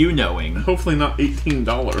without you knowing. Hopefully not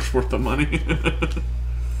 $18 worth of money.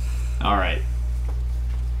 All right.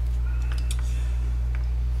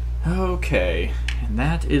 Okay, and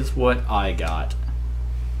that is what I got.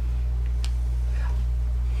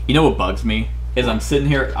 You know what bugs me? Is I'm sitting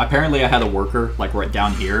here, apparently I had a worker, like, right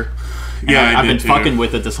down here. Yeah, I've been fucking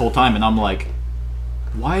with it this whole time, and I'm like,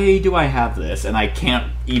 why do I have this? And I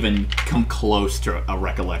can't even come close to a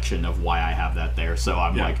recollection of why I have that there. So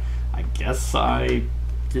I'm like, I guess I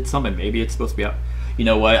did something. Maybe it's supposed to be up. You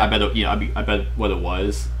know what? I bet what it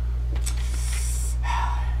was.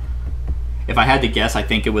 If I had to guess, I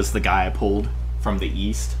think it was the guy I pulled from the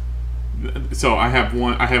east. So I have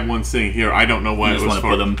one sitting here. I don't know what You it just was want to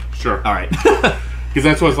for. put them. Sure. All right. Because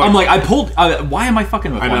that's what's like. I'm like, I pulled. Why am I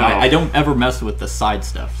fucking with I one? know. I don't ever mess with the side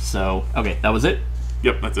stuff. So okay, that was it.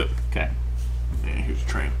 Yep, that's it. Okay. Yeah, here's a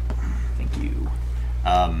train. Thank you.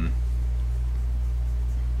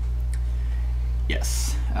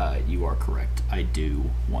 Yes, you are correct. I do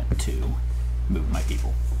want to move my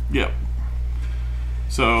people. Yep.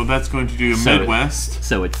 So that's going to do So Midwest.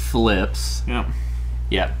 So it flips. Yep.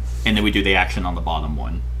 Yep. And then we do the action on the bottom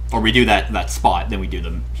one. Or we do that spot, then we do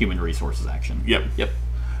the human resources action. Yep. Yep.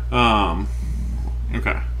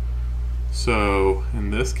 Okay. So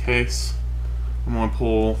in this case, I'm going to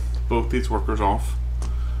pull both these workers off.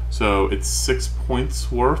 So it's 6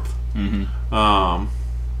 points worth. Mm-hmm.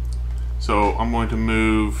 So I'm going to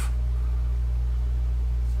move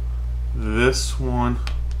this one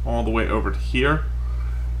all the way over to here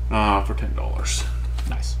for $10.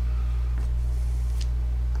 Nice.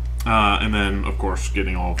 And then, of course,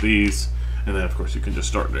 getting all of these. And then, of course, you can just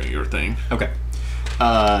start doing your thing. Okay.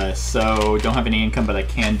 So don't have any income, but I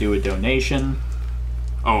can do a donation.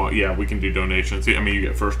 Oh, yeah, we can do donations. I mean, you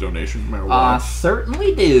get first donation no matter what.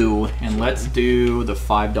 Certainly do. And let's do the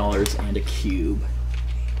 $5 and a cube.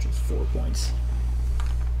 Which is 4 points.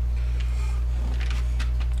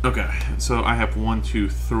 Okay, so I have 1, 2,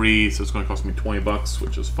 3, so it's going to cost me $20,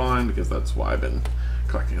 which is fine because that's why I've been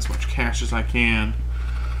collecting as much cash as I can.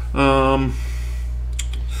 Now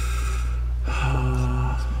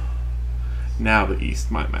the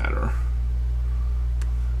east might matter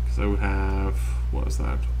because I would have, what is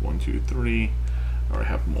that? 1, 2, 3, or I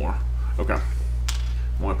have more. Okay, I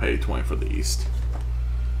want to pay 20 for the east.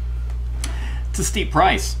 It's a steep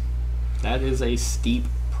price. That is a steep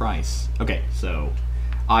price. Okay, so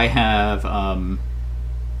I have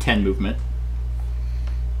 10 movement.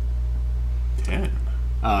 10.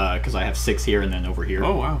 Because I have 6 here and then over here.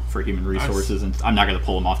 Oh, wow. For human resources, Nice. and I'm not going to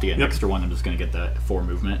pull them off to get an Yep. extra one. I'm just going to get the 4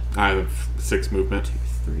 movement. I have 6 movement.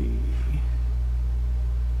 3,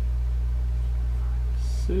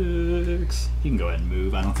 6. You can go ahead and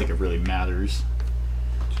move. I don't think it really matters.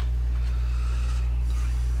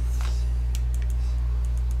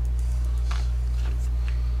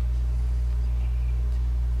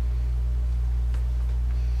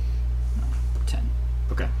 No, 10.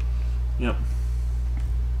 Okay. Yep.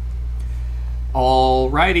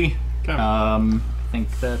 Alrighty. Okay. I think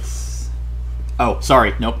that's... Oh,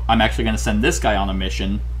 sorry. Nope. I'm actually going to send this guy on a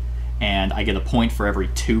mission, and I get a point for every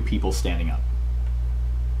 2 people standing up.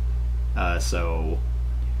 So...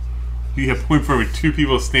 You have point for every 2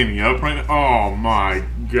 people standing up right now? Oh my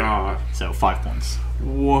god. So 5 points.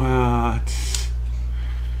 What?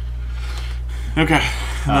 Okay.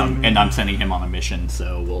 And I'm sending him on a mission,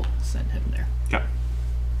 so we'll send him there. Okay.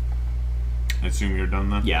 I assume you're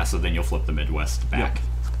done then? Yeah, so then you'll flip the Midwest back.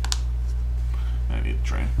 I need a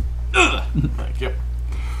train. Ugh. Thank you.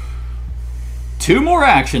 2 more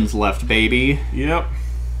actions left, baby. Yep.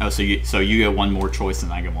 Oh, so you get 1 more choice,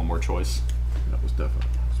 and I get 1 more choice. That was definitely.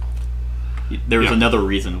 There was Yeah. another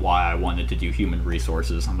reason why I wanted to do human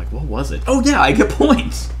resources. I'm like, what was it? Oh yeah, I get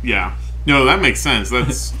points. Yeah. No, that makes sense.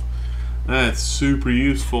 That's super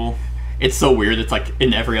useful. It's so weird. It's like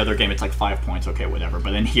in every other game, it's like 5 points. Okay, whatever.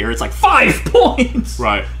 But in here, it's like 5 points.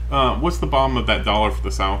 Right. What's the bottom of that $1 for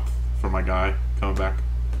the South for my guy coming back?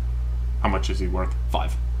 How much is he worth?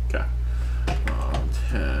 5. Okay.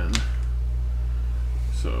 10.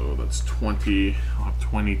 So that's 20. I'll have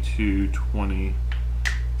 22,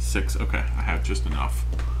 26. Okay, I have just enough.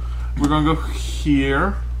 We're going to go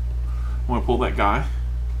here. I'm going to pull that guy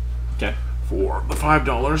Okay. for the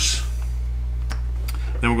 $5.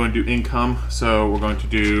 Then we're going to do income. So we're going to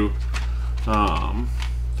do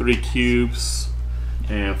 3 cubes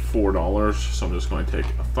and $4. So I'm just going to take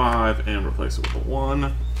a 5 and replace it with a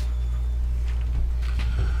 1.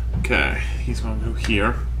 Okay, he's going to go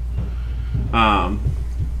here.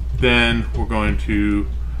 Then we're going to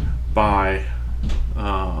buy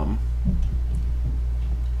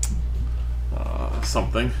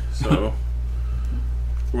something. So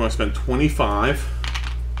we're going to spend 25.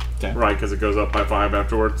 Okay. Right, because it goes up by 5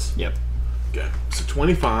 afterwards. Yep. Okay, so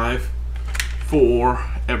 25 for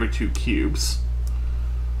every 2 cubes.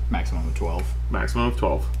 Maximum of 12. Maximum of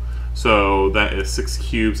 12. So that is 6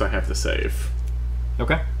 cubes I have to save.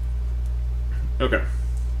 Okay. Okay.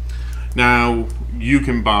 Now you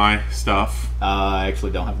can buy stuff. I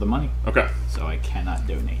actually don't have the money, Okay. so I cannot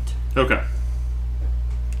donate. Okay.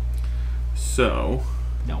 So,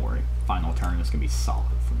 Don't worry. Final turn is going to be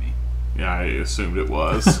solid for me. yeah, I assumed it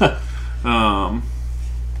was. 9.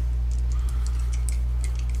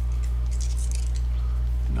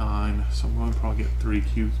 So I'm going to probably get 3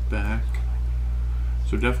 cubes back.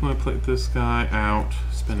 So definitely play this guy out,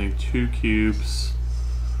 spending 2 cubes.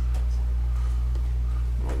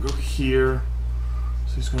 I'll go here.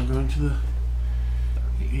 So he's going to go into the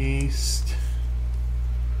east.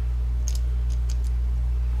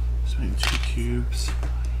 Spending 2 cubes.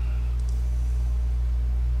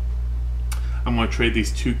 I'm going to trade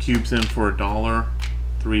these 2 cubes in for $1,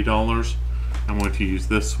 $3. I'm going to use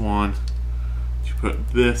this one to put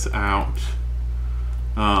this out.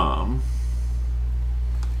 I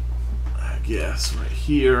guess right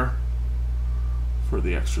here for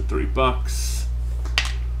the extra $3.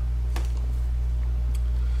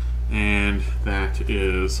 And that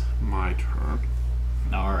is my turn.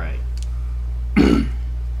 All right.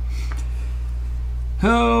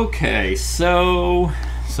 Okay, so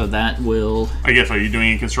that will. I guess, are you doing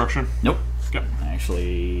any construction? Nope. Okay.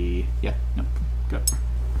 Actually, yeah. Nope. Okay.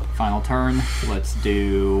 Final turn. Let's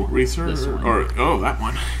do Research this one. or that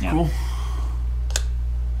one. Yeah. Cool.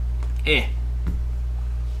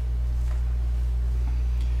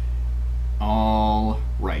 All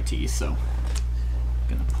righty. So,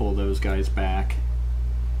 gonna pull those guys back,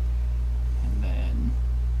 and then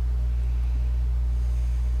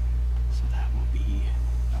so that will be.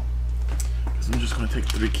 Because I'm just going to take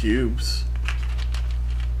 3 cubes.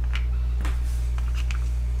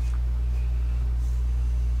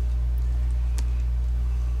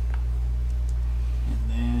 And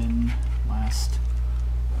then last,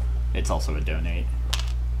 it's also a donate.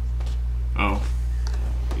 Oh,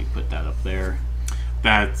 We put that up there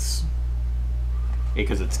that's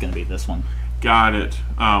because it's going to be this one. got it.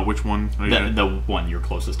 Which one? Are you The one you're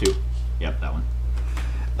closest to. Yep, that one.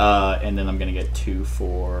 And then I'm going to get 2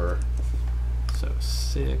 for, so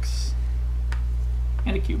 6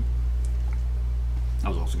 and a cube. I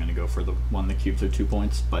was also going to go for the one the cubes are 2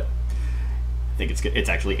 points, but I think it's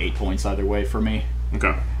actually 8 points either way for me.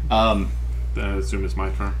 Okay. Then I assume it's my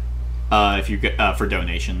turn. If you get for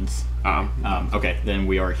donations. Okay, then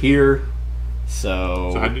we are here.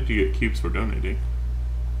 So how did you get cubes for donating?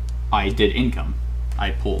 I did income.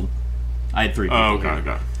 I had 3 people. Oh, okay, here.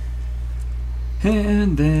 got it.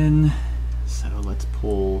 And then, so let's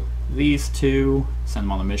pull these 2, send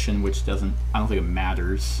them on a mission, which I don't think it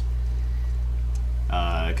matters.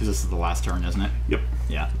 Because this is the last turn, isn't it? Yep.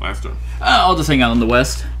 Yeah. Last turn. I'll just hang out in the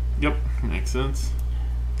west. Yep. Makes sense.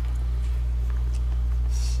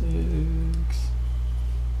 6.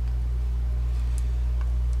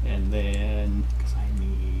 And then, because I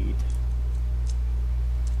need.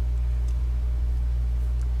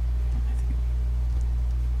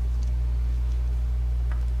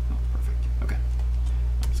 Oh, perfect. Okay.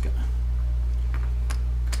 I'm just gonna.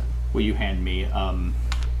 Will you hand me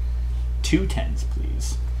 2 10s,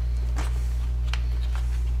 please?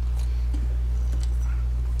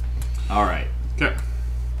 All right. Okay.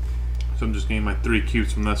 So I'm just getting my 3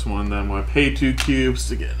 cubes from this one. Then I'm going to pay 2 cubes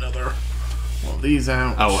to get another one of these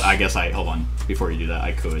out. Oh, I guess hold on. Before you do that,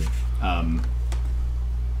 I could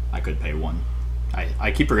pay 1.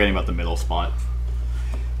 I keep forgetting about the middle spot.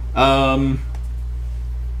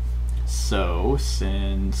 So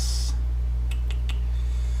since,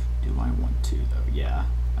 do I want to though? Yeah.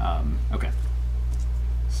 Okay.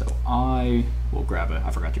 So I will grab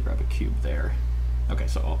I forgot to grab a cube there. Okay,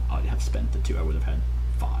 so I'll have spent the 2. I would have had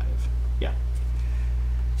 5. Yeah.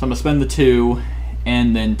 So I'm gonna spend the 2,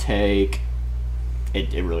 and then take.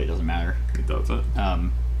 It really doesn't matter. It doesn't.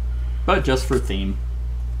 But just for theme,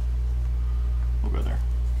 we'll go there.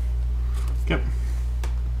 Yep.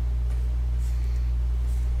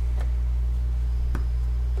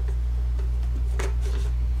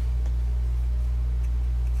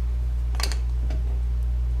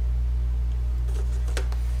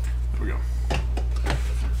 There we go.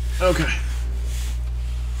 Okay.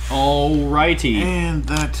 Alrighty. And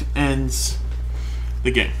that ends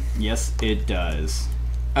the game. Yes, it does.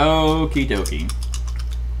 Okie dokie.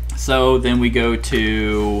 So then we go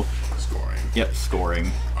to Scoring. Yep,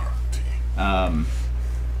 scoring. RT.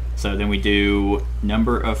 So then we do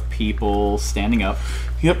number of people standing up.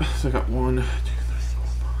 Yep. So I got 1, 2, 3, 4,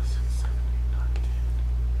 5, 6, 7,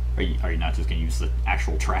 8, 9, 10. Are you not just going to use the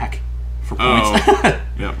actual track for points? Oh.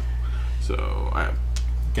 Yep. So I have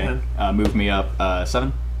Okay. Move me up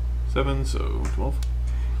 7. 7, so 12.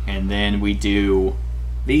 And then we do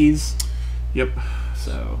these. Yep.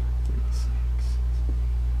 So 3, 6,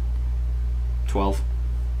 12.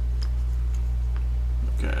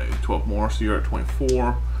 Okay, 12 more, so you're at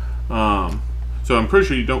 24. So I'm pretty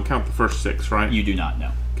sure you don't count the first 6, right? You do not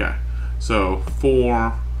know. Okay. So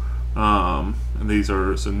 4, and these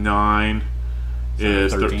are, so 9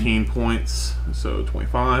 is 13 points, so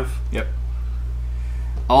 25. Yep.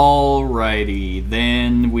 Alrighty,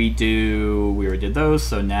 then we already did those,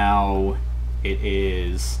 so now it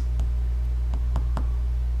is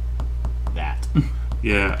that.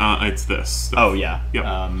 Yeah, it's this. Oh yeah. Yep.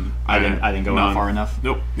 I didn't go out far enough.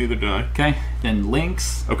 Nope, neither did I. Okay, then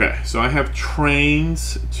links. Okay, so I have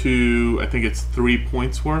trains to, I think it's 3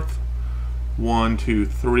 points worth. 1, 2,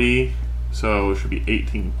 3, so it should be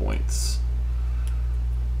 18 points.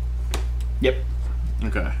 Yep.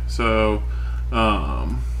 Okay, so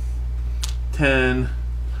 10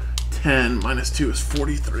 minus 2 is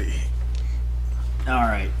 43.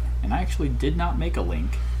 Alright, and I actually did not make a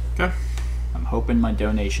link. Okay. I'm hoping my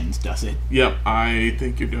donations does it. Yep, I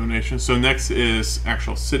think your donation. So next is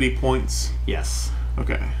actual city points. Yes.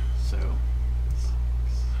 Okay. So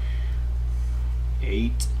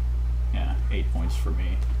 8. Yeah, 8 points for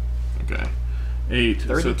me. Okay. 8,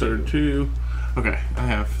 32. so 32. Okay, I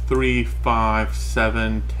have 3, 5,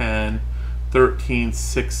 7, 10, 13,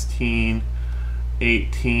 16,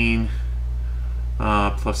 18,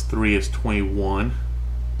 plus 3 is 21.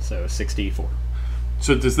 So 64.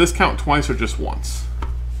 So does this count twice or just once?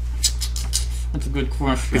 That's a good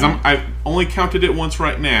question. Because I've only counted it once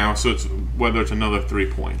right now, so it's whether it's another 3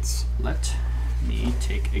 points. Let me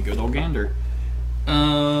take a good old gander.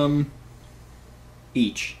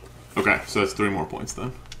 Each. Okay, so that's 3 more points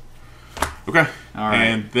then. Okay. All right.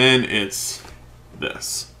 And then it's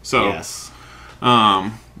this. So Yes.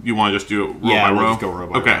 you want to just do it row Yeah, by we'll row? just go row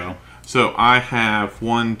by okay. row. So I have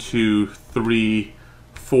 1, 2, 3,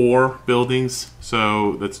 4 buildings.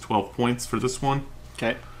 So that's 12 points for this one.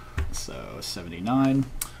 Okay. So 79,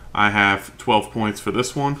 I have 12 points for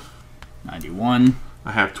this one. 91,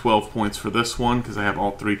 I have 12 points for this one because I have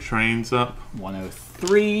all 3 trains up.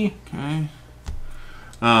 103. Okay.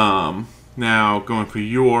 Now going for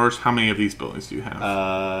yours, how many of these buildings do you have? 2,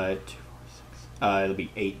 4, 6. It'll be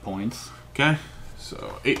 8 points. Okay.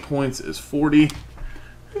 So 8 points is 40.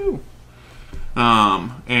 Ooh.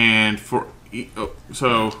 And for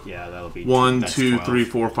so Yeah, that'll be 1, that's 2, 12. 3,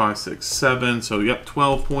 4, 5, 6, 7. So yep,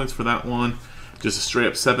 12 points for that one. Just a straight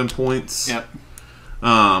up 7 points. Yep.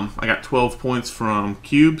 I got 12 points from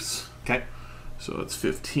cubes. Okay. So that's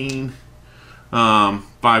 15.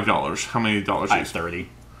 $5. How many dollars? I have 30.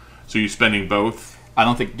 So you're spending both? I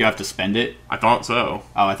don't think you have to spend it. I thought so.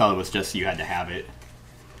 Oh, I thought it was just you had to have it.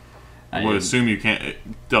 I would assume you can't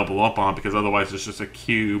double up on it because otherwise it's just a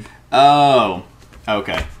cube. Oh.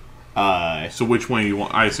 Okay. So which one you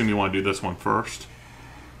want? I assume you want to do this one first.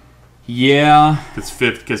 Yeah.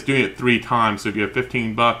 Because doing it 3 times, so if you have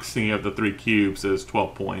 $15 and you have the 3 cubes, is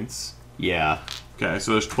 12 points. Yeah. Okay,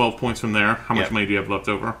 so there's 12 points from there. How much Yep. money do you have left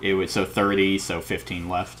over? It was so 30, so 15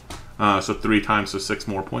 left. So 3 times, so 6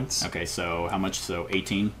 more points. Okay, so how much? So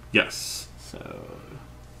 18. Yes. So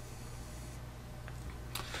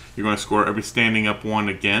You're going to score every standing up one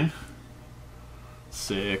again.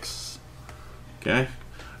 6. Okay.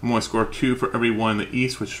 I'm going to score 2 for every one in the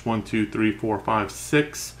east, which is 1, 2, 3, 4, 5,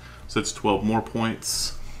 6. So that's 12 more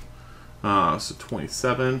points. So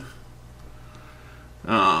 27.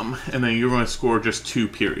 And then you're going to score just 2,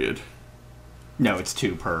 period. No, it's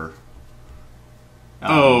 2 per.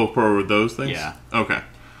 Per those things? Yeah. Okay.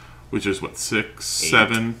 Which is what, 6, 8.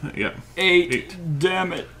 7? Yep. 8.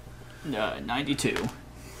 Damn it. 92.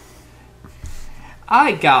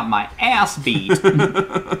 I got my ass beat.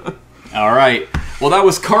 All right. Well, that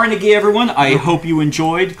was Carnegie, everyone. I hope you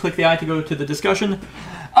enjoyed. Click the eye to go to the discussion.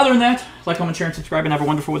 Other than that, like, comment, share, and subscribe, and have a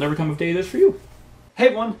wonderful whatever time of day it is for you. Hey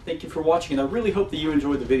everyone, thank you for watching, and I really hope that you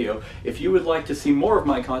enjoyed the video. If you would like to see more of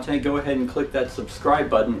my content, go ahead and click that subscribe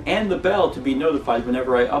button and the bell to be notified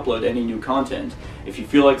whenever I upload any new content. If you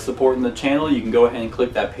feel like supporting the channel, you can go ahead and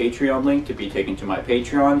click that Patreon link to be taken to my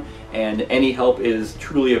Patreon, and any help is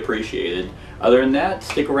truly appreciated. Other than that,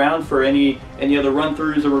 stick around for any other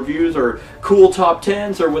run-throughs or reviews or cool top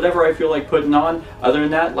 10s or whatever I feel like putting on. Other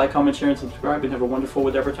than that, like, comment, share, and subscribe, and have a wonderful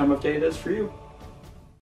whatever time of day it is for you.